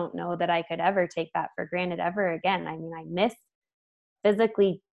I just don't know that I could ever take that for granted ever again. I mean, I miss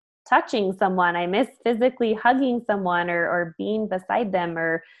physically touching someone. I miss physically hugging someone or being beside them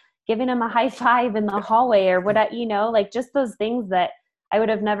or giving them a high five in the hallway or what, like just those things that I would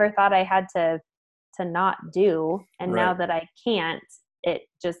have never thought I had to not do. And now that I can't, it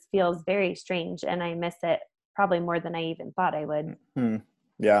just feels very strange. And I miss it probably more than I even thought I would.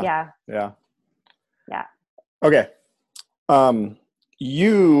 Yeah. Okay.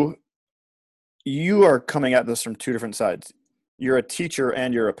 You are coming at this from two different sides. You're a teacher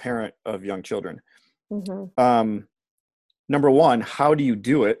and you're a parent of young children. Mm-hmm. Number one, how do you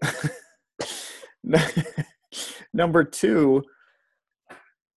do it? Number two,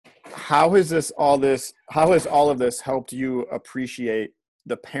 how has all of this helped you appreciate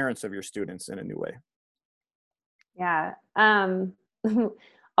the parents of your students in a new way? Yeah.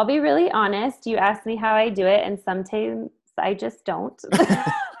 I'll be really honest. You asked me how I do it, and sometimes I just don't.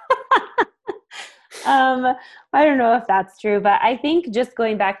 I don't know if that's true, but I think just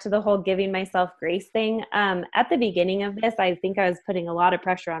going back to the whole giving myself grace thing, at the beginning of this, I think I was putting a lot of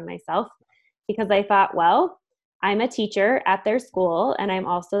pressure on myself because I thought, well, I'm a teacher at their school and I'm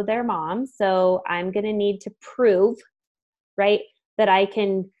also their mom. So I'm going to need to prove, right, that I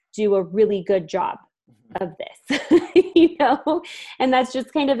can do a really good job. of this, and that's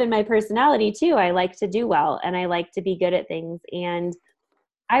just kind of in my personality too. I like to do well and I like to be good at things. And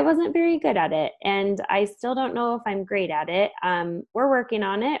I wasn't very good at it. And I still don't know if I'm great at it. We're working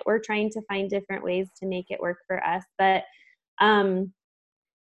on it. We're trying to find different ways to make it work for us. But um,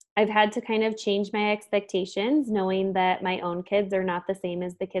 I've had to kind of change my expectations, knowing that my own kids are not the same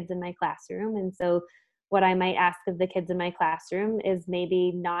as the kids in my classroom. And so, what I might ask of the kids in my classroom is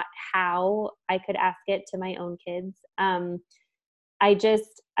maybe not how I could ask it to my own kids. I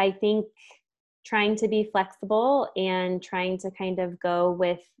think trying to be flexible and trying to kind of go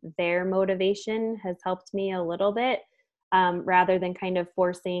with their motivation has helped me a little bit, rather than kind of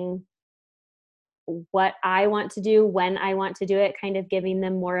forcing what I want to do when I want to do it, kind of giving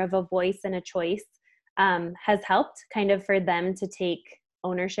them more of a voice and a choice, has helped kind of for them to take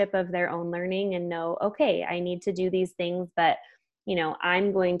ownership of their own learning and know, okay, I need to do these things, but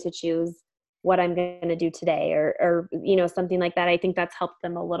I'm going to choose what I'm going to do today, or something like that. I think that's helped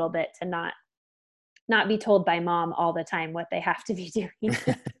them a little bit to not be told by mom all the time what they have to be doing.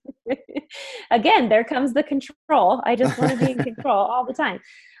 Again, there comes the control. I just want to be in control all the time.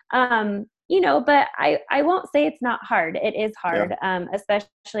 But I won't say it's not hard. It is hard. Yeah.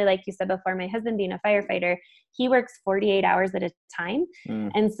 Especially like you said before, my husband being a firefighter, he works 48 hours at a time.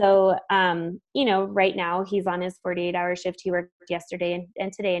 Mm. And so, right now he's on his 48-hour shift. He worked yesterday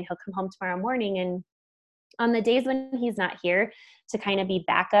and today, and he'll come home tomorrow morning. And on the days when he's not here, to kind of be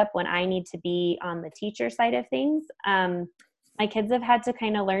backup when I need to be on the teacher side of things, my kids have had to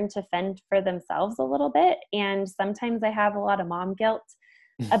kind of learn to fend for themselves a little bit. And sometimes I have a lot of mom guilt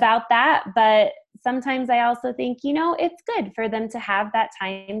about that. But sometimes I also think, it's good for them to have that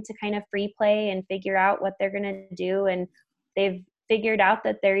time to kind of free play and figure out what they're going to do. And they've figured out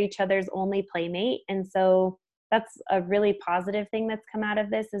that they're each other's only playmate. And so that's a really positive thing that's come out of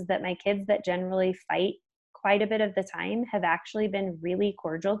this, is that my kids that generally fight quite a bit of the time have actually been really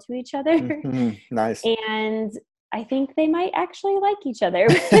cordial to each other. Mm-hmm. Nice. And I think they might actually like each other,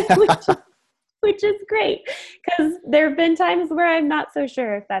 which is great, because there have been times where I'm not so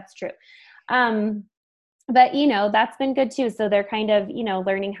sure if that's true. But that's been good too. So they're kind of,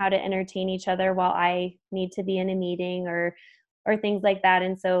 learning how to entertain each other while I need to be in a meeting or things like that.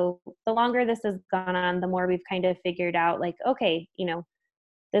 And so the longer this has gone on, the more we've kind of figured out, like, okay,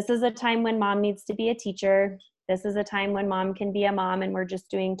 this is a time when mom needs to be a teacher. This is a time when mom can be a mom and we're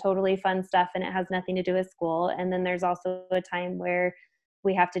just doing totally fun stuff and it has nothing to do with school. And then there's also a time where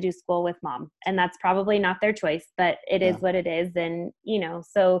we have to do school with mom, and that's probably not their choice, but it is what it is. And,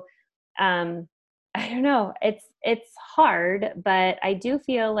 so, I don't know, it's hard, but I do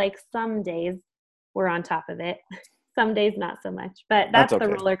feel like some days we're on top of it. Some days not so much, but that's okay.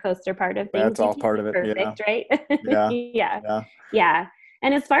 The roller coaster part of things. That's all part of it. Perfect, right? Yeah. Yeah.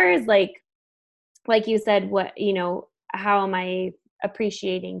 And as far as like you said, what, how am I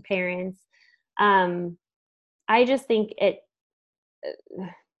appreciating parents? I just think it's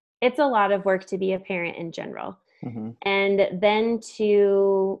a lot of work to be a parent in general. Mm-hmm. And then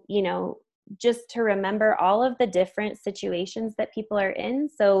to, just to remember all of the different situations that people are in.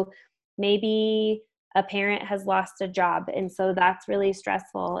 So maybe a parent has lost a job, and so that's really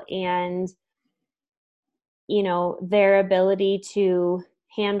stressful. And, their ability to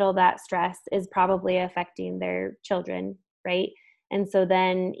handle that stress is probably affecting their children, right? And so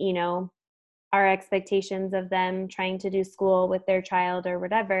then, our expectations of them trying to do school with their child or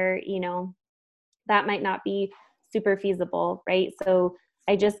whatever, that might not be super feasible, right? So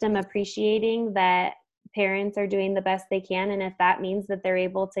I just am appreciating that parents are doing the best they can. And if that means that they're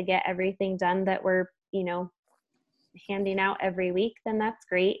able to get everything done that we're, handing out every week, then that's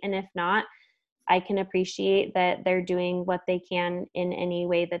great. And if not, I can appreciate that they're doing what they can in any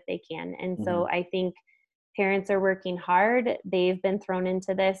way that they can. And so I think parents are working hard. They've been thrown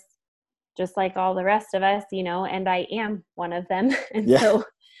into this just like all the rest of us, and I am one of them. And so,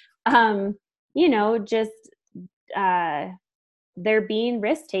 just they're being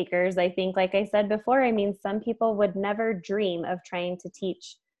risk takers. I think, like I said before, I mean, some people would never dream of trying to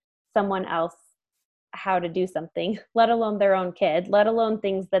teach someone else how to do something, let alone their own kid, let alone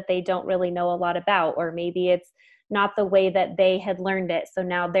things that they don't really know a lot about, or maybe it's not the way that they had learned it. So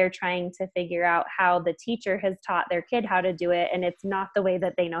now they're trying to figure out how the teacher has taught their kid how to do it, and it's not the way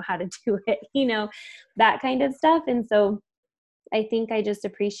that they know how to do it, that kind of stuff. And so I think I just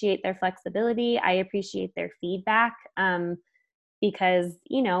appreciate their flexibility. I appreciate their feedback, because,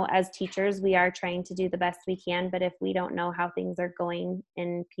 as teachers, we are trying to do the best we can. But if we don't know how things are going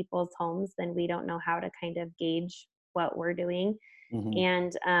in people's homes, then we don't know how to kind of gauge what we're doing.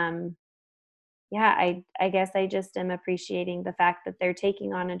 And I guess I just am appreciating the fact that they're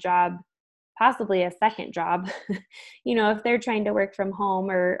taking on a job possibly a second job, if they're trying to work from home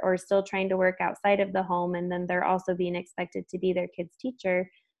or still trying to work outside of the home, and then they're also being expected to be their kid's teacher.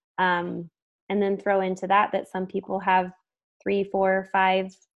 And then throw into that some people have 3, 4,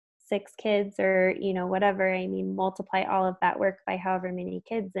 5, 6 kids, or, whatever. I mean, multiply all of that work by however many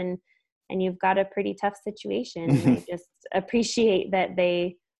kids, and you've got a pretty tough situation. And I just appreciate that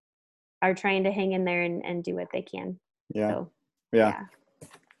they are trying to hang in there and do what they can. Yeah. So, yeah.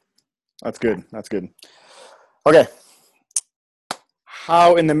 That's good. Yeah. That's good. Okay.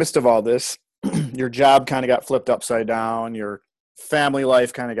 How, in the midst of all this, your job kind of got flipped upside down, your family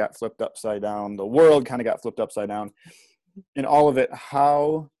life kind of got flipped upside down, the world kind of got flipped upside down. In all of it,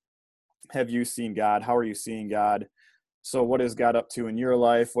 how have you seen God? How are you seeing God? So what is God up to in your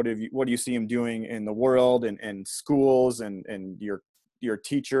life? What do you see him doing in the world and schools and your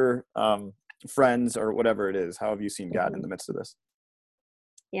teacher friends, or whatever it is? How have you seen God in the midst of this?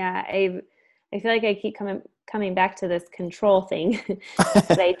 Yeah, I feel like I keep coming back to this control thing.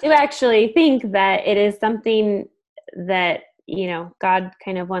 But I do actually think that it is something that, God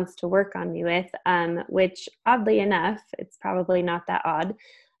kind of wants to work on me with, which oddly enough, it's probably not that odd.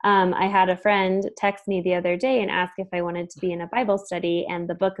 I had a friend text me the other day and ask if I wanted to be in a Bible study, and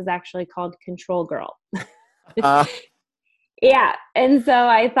the book is actually called Control Girl. Yeah. And so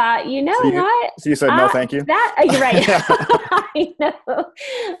I thought, what? So you said no, thank you? You're right. I know.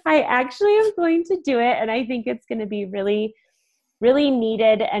 I actually am going to do it, and I think it's going to be really, really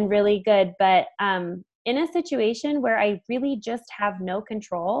needed and really good. But in a situation where I really just have no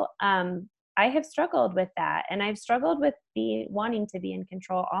control, I have struggled with that, and I've struggled with wanting to be in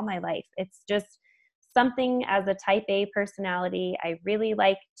control all my life. It's just something, as a type A personality, I really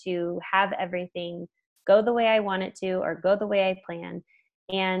like to have everything go the way I want it to, or go the way I plan.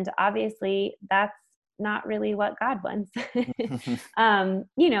 And obviously that's not really what God wants. It's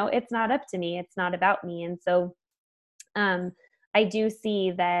not up to me. It's not about me. And so I do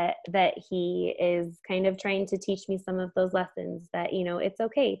see that he is kind of trying to teach me some of those lessons, that, it's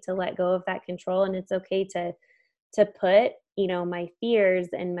okay to let go of that control, and it's okay to put, my fears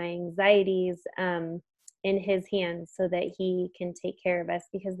and my anxieties in his hands, so that he can take care of us,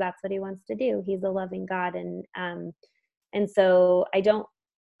 because that's what he wants to do. He's a loving God. And so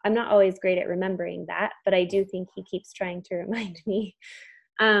I'm not always great at remembering that, but I do think he keeps trying to remind me,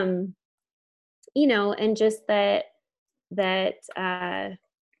 and just that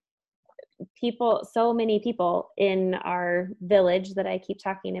so many people in our village that I keep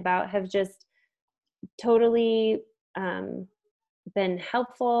talking about have just totally been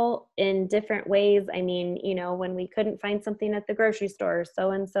helpful in different ways. I mean, when we couldn't find something at the grocery store,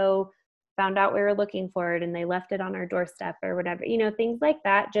 so-and-so found out we were looking for it and they left it on our doorstep or whatever, things like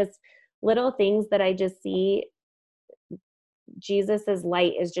that. Just little things that I just see Jesus's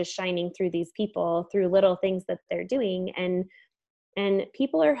light is just shining through these people, through little things that they're doing. And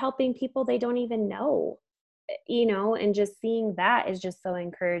people are helping people they don't even know, and just seeing that is just so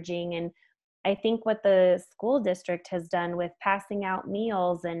encouraging. And I think what the school district has done with passing out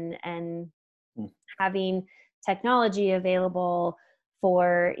meals and having technology available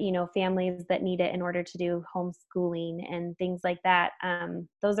for, families that need it in order to do homeschooling and things like that.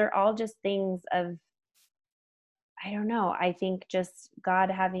 Those are all just things of, I don't know, I think just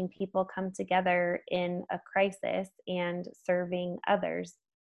God having people come together in a crisis and serving others.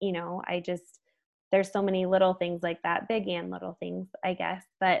 There's so many little things like that, big and little things, I guess.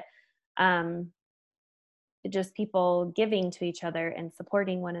 But just people giving to each other and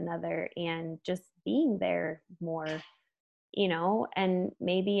supporting one another and just being there more, and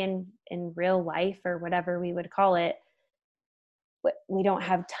maybe in real life, or whatever we would call it, we don't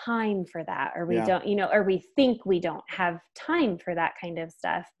have time for that, or we don't, or we think we don't have time for that kind of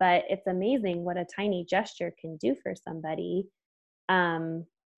stuff. But it's amazing what a tiny gesture can do for somebody. And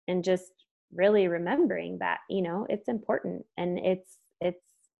just really remembering that, it's important, and it's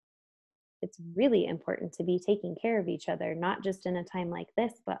really important to be taking care of each other, not just in a time like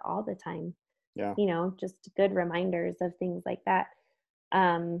this, but all the time. Yeah. Just good reminders of things like that.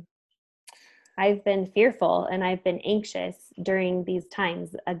 I've been fearful and I've been anxious during these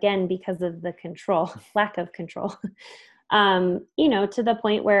times, again, because of the lack of control, to the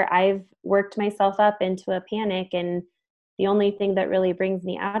point where I've worked myself up into a panic. And the only thing that really brings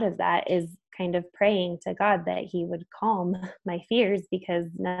me out of that is kind of praying to God that he would calm my fears, because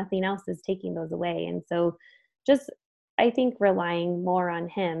nothing else is taking those away. And so just, I think, relying more on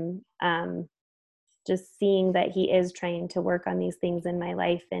him, just seeing that he is trying to work on these things in my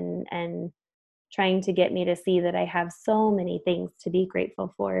life, and trying to get me to see that I have so many things to be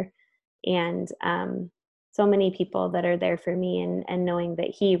grateful for. And so many people that are there for me, and knowing that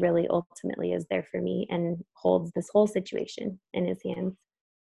he really ultimately is there for me and holds this whole situation in his hands.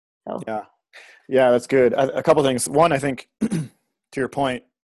 So Yeah. Yeah, that's good. A couple things. One, I think to your point,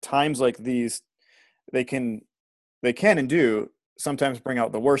 times like these, they can and do sometimes bring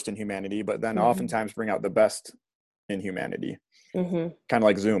out the worst in humanity, but then mm-hmm. oftentimes bring out the best in humanity. Mm-hmm. Kind of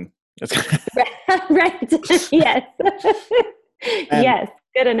like Zoom. Right. Yes. And Yes.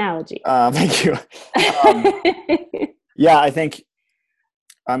 Good analogy. thank you. Um, yeah, I think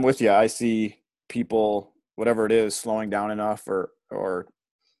I'm with you. I see people, whatever it is, slowing down enough, or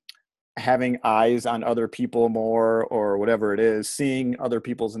having eyes on other people more, or whatever it is, seeing other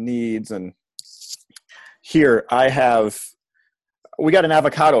people's needs. And here we got an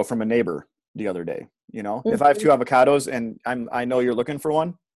avocado from a neighbor the other day. If I have Mm-hmm. 2 avocados and I know you're looking for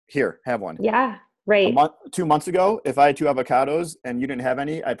one, here, have one. Yeah. A Right. month, 2 months ago, if I had 2 avocados and you didn't have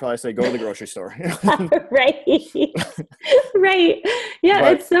any, I'd probably say, go to the grocery store. Right. Right. Yeah,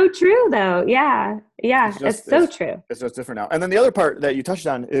 But it's so true though. Yeah. it's Yeah, just, it's so true. it's just different now. And then the other part that you touched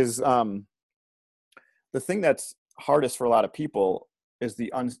on is, the thing that's hardest for a lot of people is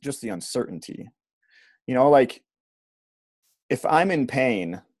just the uncertainty. Like, if I'm in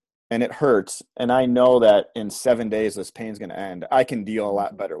pain and it hurts and I know that in 7 days this pain's going to end, I can deal a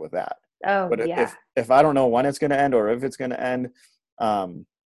lot better with that. Oh, But yeah. if I don't know when it's going to end or if it's going to end, um,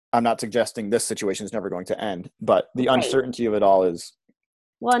 I'm not suggesting this situation is never going to end, but the Right. uncertainty of it all is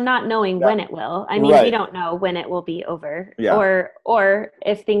Well, not knowing that. when it will. I mean, we Right. don't know when it will be over, Yeah. or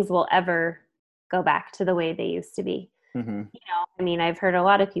if things will ever go back to the way they used to be. Mm-hmm. I mean, I've heard a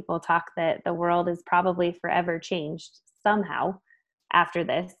lot of people talk that the world is probably forever changed somehow after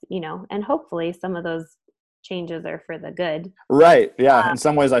this, and hopefully some of those changes are for the good. Right. Yeah. In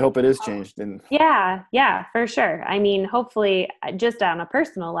some ways, I hope it is changed. And Yeah, for sure. I mean, hopefully, just on a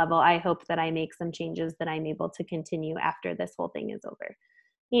personal level, I hope that I make some changes that I'm able to continue after this whole thing is over.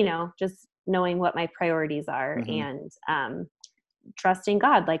 Just knowing what my priorities are, mm-hmm. and trusting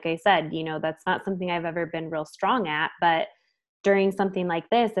God. Like I said, that's not something I've ever been real strong at, but during something like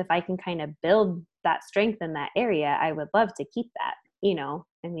this, if I can kind of build that strength in that area, I would love to keep that,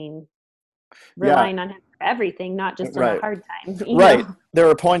 I mean, Yeah. relying on him for everything, not just in a Right. hard time, Right. There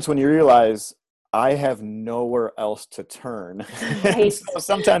are points when you realize I have nowhere else to turn. And Right. so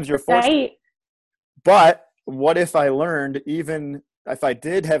sometimes you're forced. Right. But what if I learned, even if I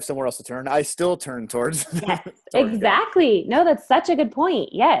did have somewhere else to turn, I still turn towards Yes, towards God. exactly. No, that's such a good point.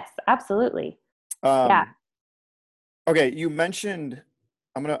 Yes, absolutely. Yeah. Um, okay, you mentioned.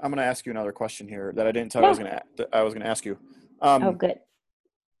 I'm gonna ask you another question here that I didn't tell you Yeah. I was gonna ask you. Oh, good.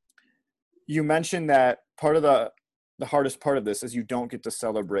 You mentioned that part of the hardest part of this is you don't get to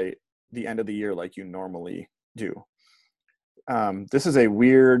celebrate the end of the year like you normally do. This is a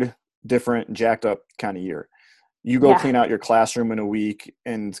weird, different, jacked up kind of year. You go Yeah. clean out your classroom in a week,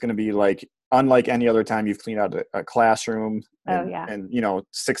 and it's going to be like unlike any other time you've cleaned out a classroom Oh, and yeah.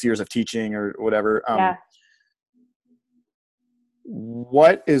 6 years of teaching or whatever. Yeah.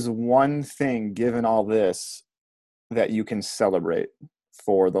 What is one thing, given all this, that you can celebrate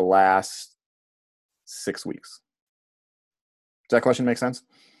for the last 6 weeks? Does that question make sense?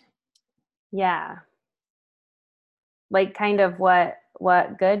 Yeah. Like kind of what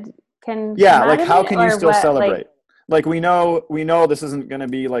good can come Yeah, out like of how it, can you or still what, like, celebrate? Like we know this isn't going to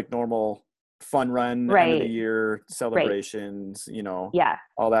be like normal fun run end of the right. year Right. celebrations, Yeah.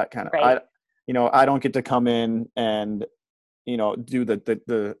 all that kind of. Right. I don't get to come in and do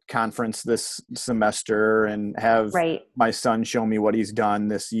the conference this semester and have Right. my son show me what he's done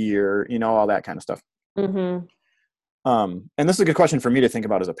this year, all that kind of stuff. Mm-hmm. And this is a good question for me to think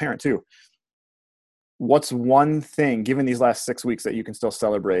about as a parent too. What's one thing, given these last 6 weeks, that you can still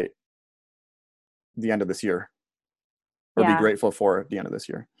celebrate the end of this year or be Yeah. grateful for at the end of this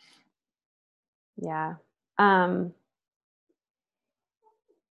year? Yeah. Um,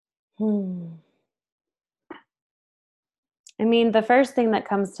 hmm. I mean, the first thing that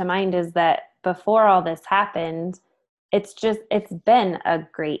comes to mind is that before all this happened, it's been a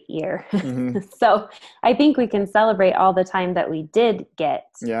great year. Mm-hmm. So I think we can celebrate all the time that we did get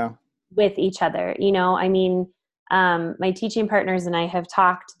Yeah. with each other. I mean, my teaching partners and I have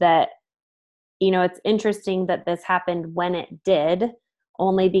talked that, it's interesting that this happened when it did,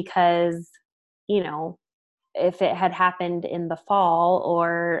 only because, if it had happened in the fall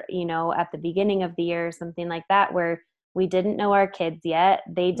or, at the beginning of the year or something like that, where we didn't know our kids yet,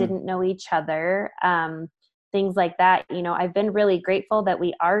 they Mm. didn't know each other, things like that, I've been really grateful that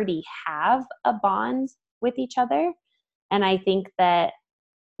we already have a bond with each other. And I think that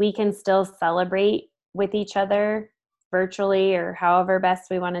we can still celebrate with each other virtually or however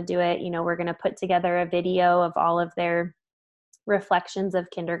best we want to do it. We're going to put together a video of all of their reflections of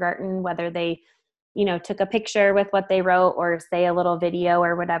kindergarten, whether they, took a picture with what they wrote or say a little video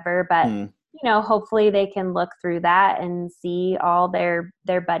or whatever. But, hopefully they can look through that and see all their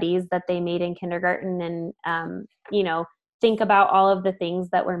buddies that they made in kindergarten and, think about all of the things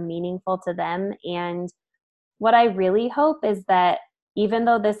that were meaningful to them. And what I really hope is that even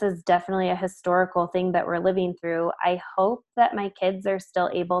though this is definitely a historical thing that we're living through, I hope that my kids are still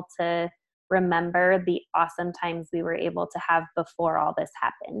able to remember the awesome times we were able to have before all this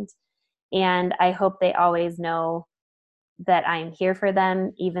happened. And I hope they always know that I'm here for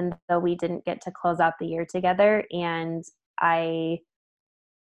them, even though we didn't get to close out the year together. And I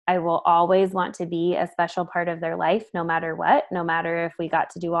will always want to be a special part of their life, no matter what, no matter if we got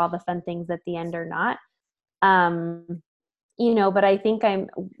to do all the fun things at the end or not. But I think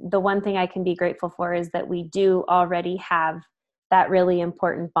the one thing I can be grateful for is that we do already have that really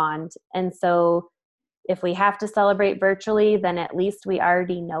important bond. And so if we have to celebrate virtually, then at least we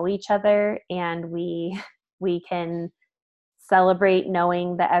already know each other and we can celebrate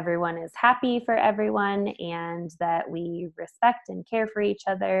knowing that everyone is happy for everyone and that we respect and care for each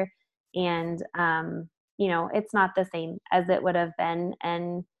other. And, it's not the same as it would have been.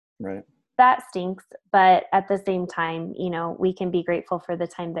 And right. That stinks. But at the same time, we can be grateful for the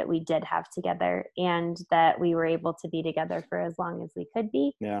time that we did have together and that we were able to be together for as long as we could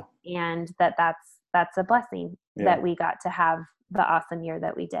be. Yeah. And that's a blessing that we got to have the awesome year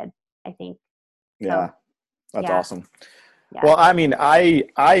that we did, I think. Yeah. So, that's awesome. Yeah. Well, I mean, I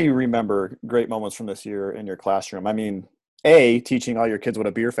remember great moments from this year in your classroom. I mean, A, teaching all your kids what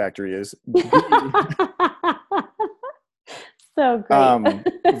a beer factory is. B, so great.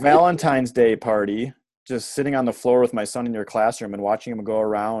 Valentine's Day party, just sitting on the floor with my son in your classroom and watching him go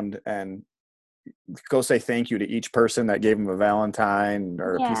around and go say thank you to each person that gave him a Valentine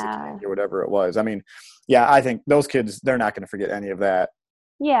or a piece of candy or whatever it was. I mean, I think those kids, they're not going to forget any of that.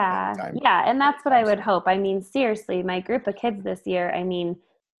 Yeah. And that's what I would hope. I mean, seriously, my group of kids this year, I mean,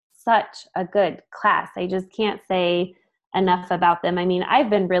 such a good class. I just can't say enough about them. I mean, I've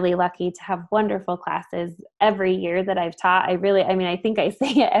been really lucky to have wonderful classes every year that I've taught. I think I say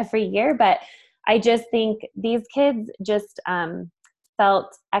it every year, but I just think these kids just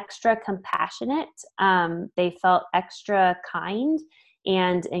felt extra compassionate. They felt extra kind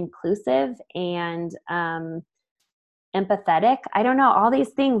and inclusive and empathetic. I don't know, all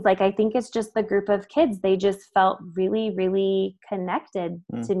these things. Like, I think it's just the group of kids. They just felt really, really connected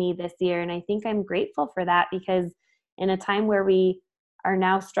to me this year. And I think I'm grateful for that, because in a time where we are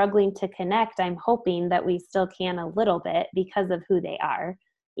now struggling to connect, I'm hoping that we still can a little bit because of who they are.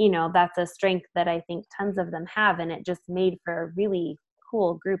 That's a strength that I think tons of them have. And it just made for a really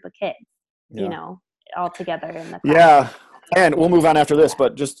cool group of kids, all together in the class. Yeah. And we'll move on after this,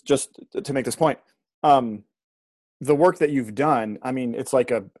 but just to make this point, the work that you've done, I mean, it's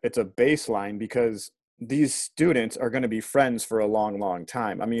a baseline, because these students are going to be friends for a long, long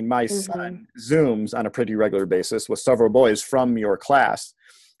time. I mean, my son Zooms on a pretty regular basis with several boys from your class.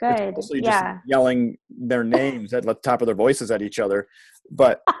 Good. It's mostly just yelling their names at the top of their voices at each other.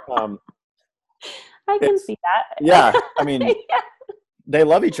 But I can see that. Yeah. I mean, they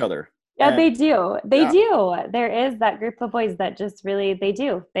love each other. Yeah, they do. They do. There is that group of boys that just really, they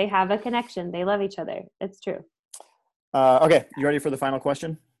do. They have a connection. They love each other. It's true. Okay. You ready for the final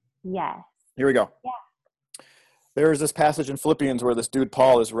question? Yes. Here we go. Yeah. There's this passage in Philippians where this dude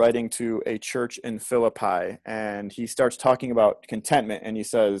Paul is writing to a church in Philippi, and he starts talking about contentment, and he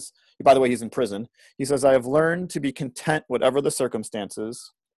says, by the way, he's in prison. He says, I have learned to be content whatever the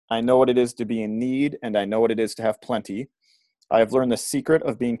circumstances. I know what it is to be in need, and I know what it is to have plenty. I have learned the secret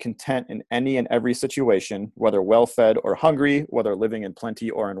of being content in any and every situation, whether well-fed or hungry, whether living in plenty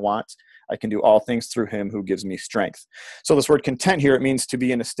or in want. I can do all things through him who gives me strength. So this word content here, it means to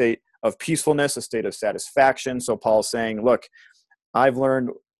be in a state of peacefulness, a state of satisfaction. So Paul's saying, look, I've learned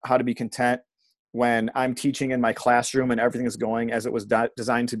how to be content when I'm teaching in my classroom and everything is going as it was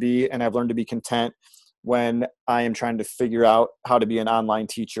designed to be. And I've learned to be content when I am trying to figure out how to be an online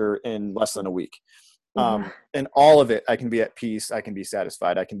teacher in less than a week. And all of it, I can be at peace. I can be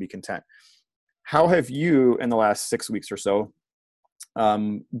satisfied. I can be content. How have you, in the last 6 weeks or so,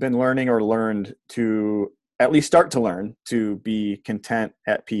 been learning or learned to at least start to learn to be content,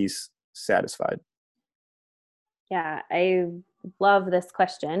 at peace, satisfied? Yeah, I love this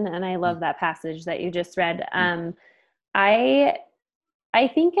question, and I love that passage that you just read. I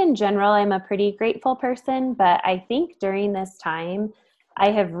think in general, I'm a pretty grateful person, but I think during this time,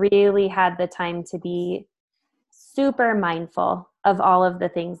 I have really had the time to be super mindful of all of the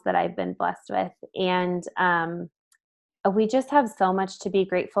things that I've been blessed with. And we just have so much to be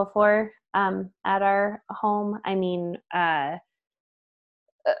grateful for at our home. I mean,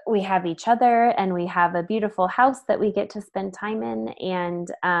 we have each other, and we have a beautiful house that we get to spend time in, and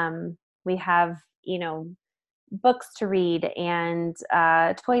we have, books to read, and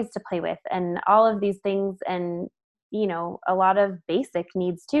toys to play with, and all of these things, and a lot of basic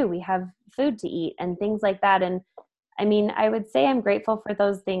needs too. We have food to eat and things like that. And I mean, I would say I'm grateful for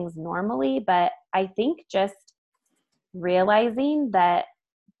those things normally, but I think just realizing that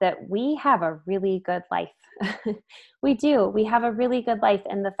we have a really good life. We do. We have a really good life.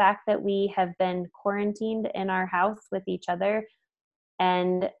 And the fact that we have been quarantined in our house with each other,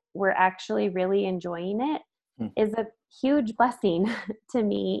 and we're actually really enjoying it, is a huge blessing to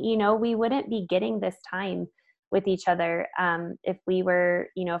me. We wouldn't be getting this time with each other if we were,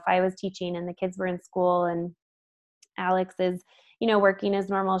 if I was teaching and the kids were in school, and Alex is, working his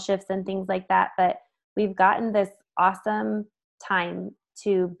normal shifts and things like that. But we've gotten this awesome time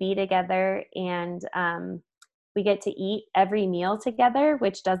to be together, and we get to eat every meal together,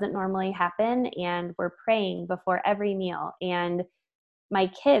 which doesn't normally happen. And we're praying before every meal. And my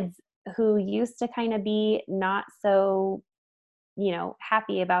kids, who used to kind of be not so,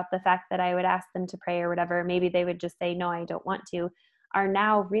 happy about the fact that I would ask them to pray or whatever, maybe they would just say, no, I don't want to, are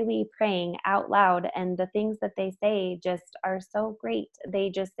now really praying out loud. And the things that they say just are so great.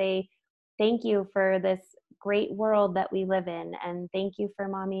 They just say, thank you for this great world that we live in, and thank you for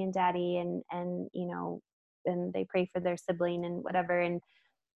mommy and daddy, and and they pray for their sibling and whatever. And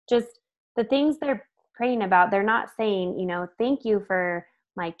just the things they're praying about, they're not saying, thank you for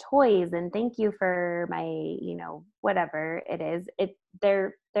my toys, and thank you for my, whatever it is.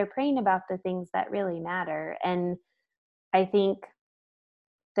 They're praying about the things that really matter. And I think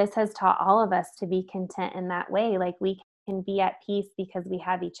this has taught all of us to be content in that way. Like, we can be at peace because we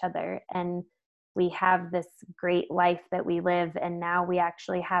have each other, and we have this great life that we live. And now we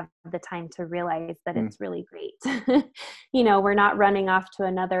actually have the time to realize that it's really great. We're not running off to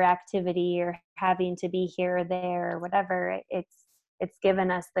another activity or having to be here or there or whatever. It's given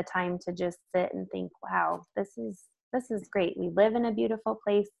us the time to just sit and think, wow, this is great. We live in a beautiful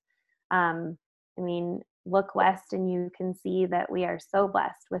place. I mean, look west and you can see that we are so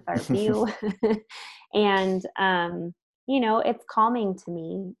blessed with our view. And it's calming to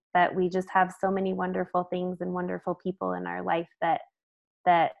me that we just have so many wonderful things and wonderful people in our life that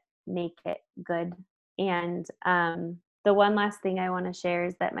make it good. And the one last thing I want to share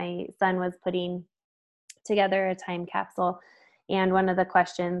is that my son was putting together a time capsule, and one of the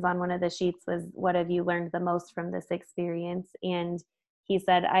questions on one of the sheets was, what have you learned the most from this experience? And he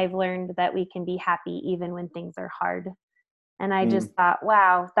said, I've learned that we can be happy even when things are hard. And I just thought,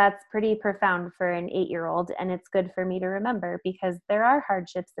 wow, that's pretty profound for an 8-year-old. And it's good for me to remember, because there are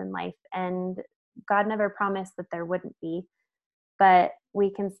hardships in life, and God never promised that there wouldn't be. But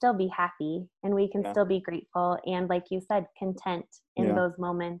we can still be happy, and we can still be grateful. And like you said, content in those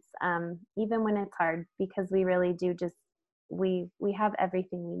moments, even when it's hard, because we really do just, we have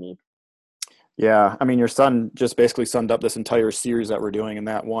everything we need. Yeah. I mean, your son just basically summed up this entire series that we're doing in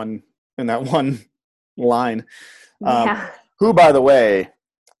that one line. Who, by the way,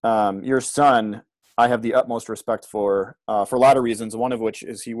 your son, I have the utmost respect for a lot of reasons. One of which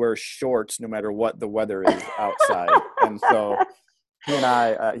is he wears shorts no matter what the weather is outside. And so he and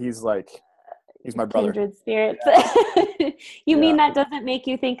I, he's my brother. Kindred spirits. You mean that doesn't make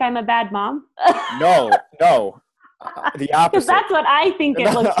you think I'm a bad mom? No. The opposite. Because that's what I think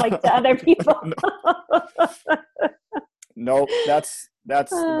it looks like to other people. No, that's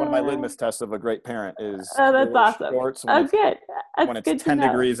one of my litmus tests of a great parent is that's awesome. Shorts good. That's when it's good 10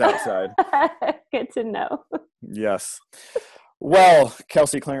 degrees outside. Good to know. Yes. Well,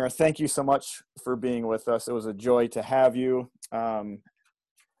 Kelsey Klinger, thank you so much for being with us. It was a joy to have you.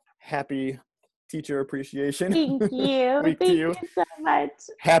 Happy Teacher Appreciation Thank you. Week Thank to you. You so much.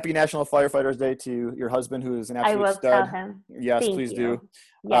 Happy National Firefighters Day to your husband, who is an absolute I will stud. tell him. Yes, Thank please you. do.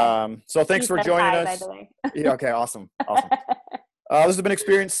 Yes. So thanks for joining us. By the way. Yeah, okay, awesome. This has been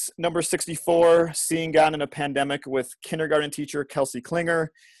experience number 64, Seeing God in a Pandemic, with kindergarten teacher Kelsey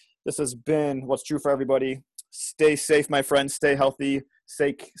Klinger. This has been What's True for Everybody. Stay safe, my friends. Stay healthy.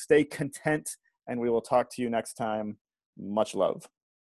 Stay content. And we will talk to you next time. Much love.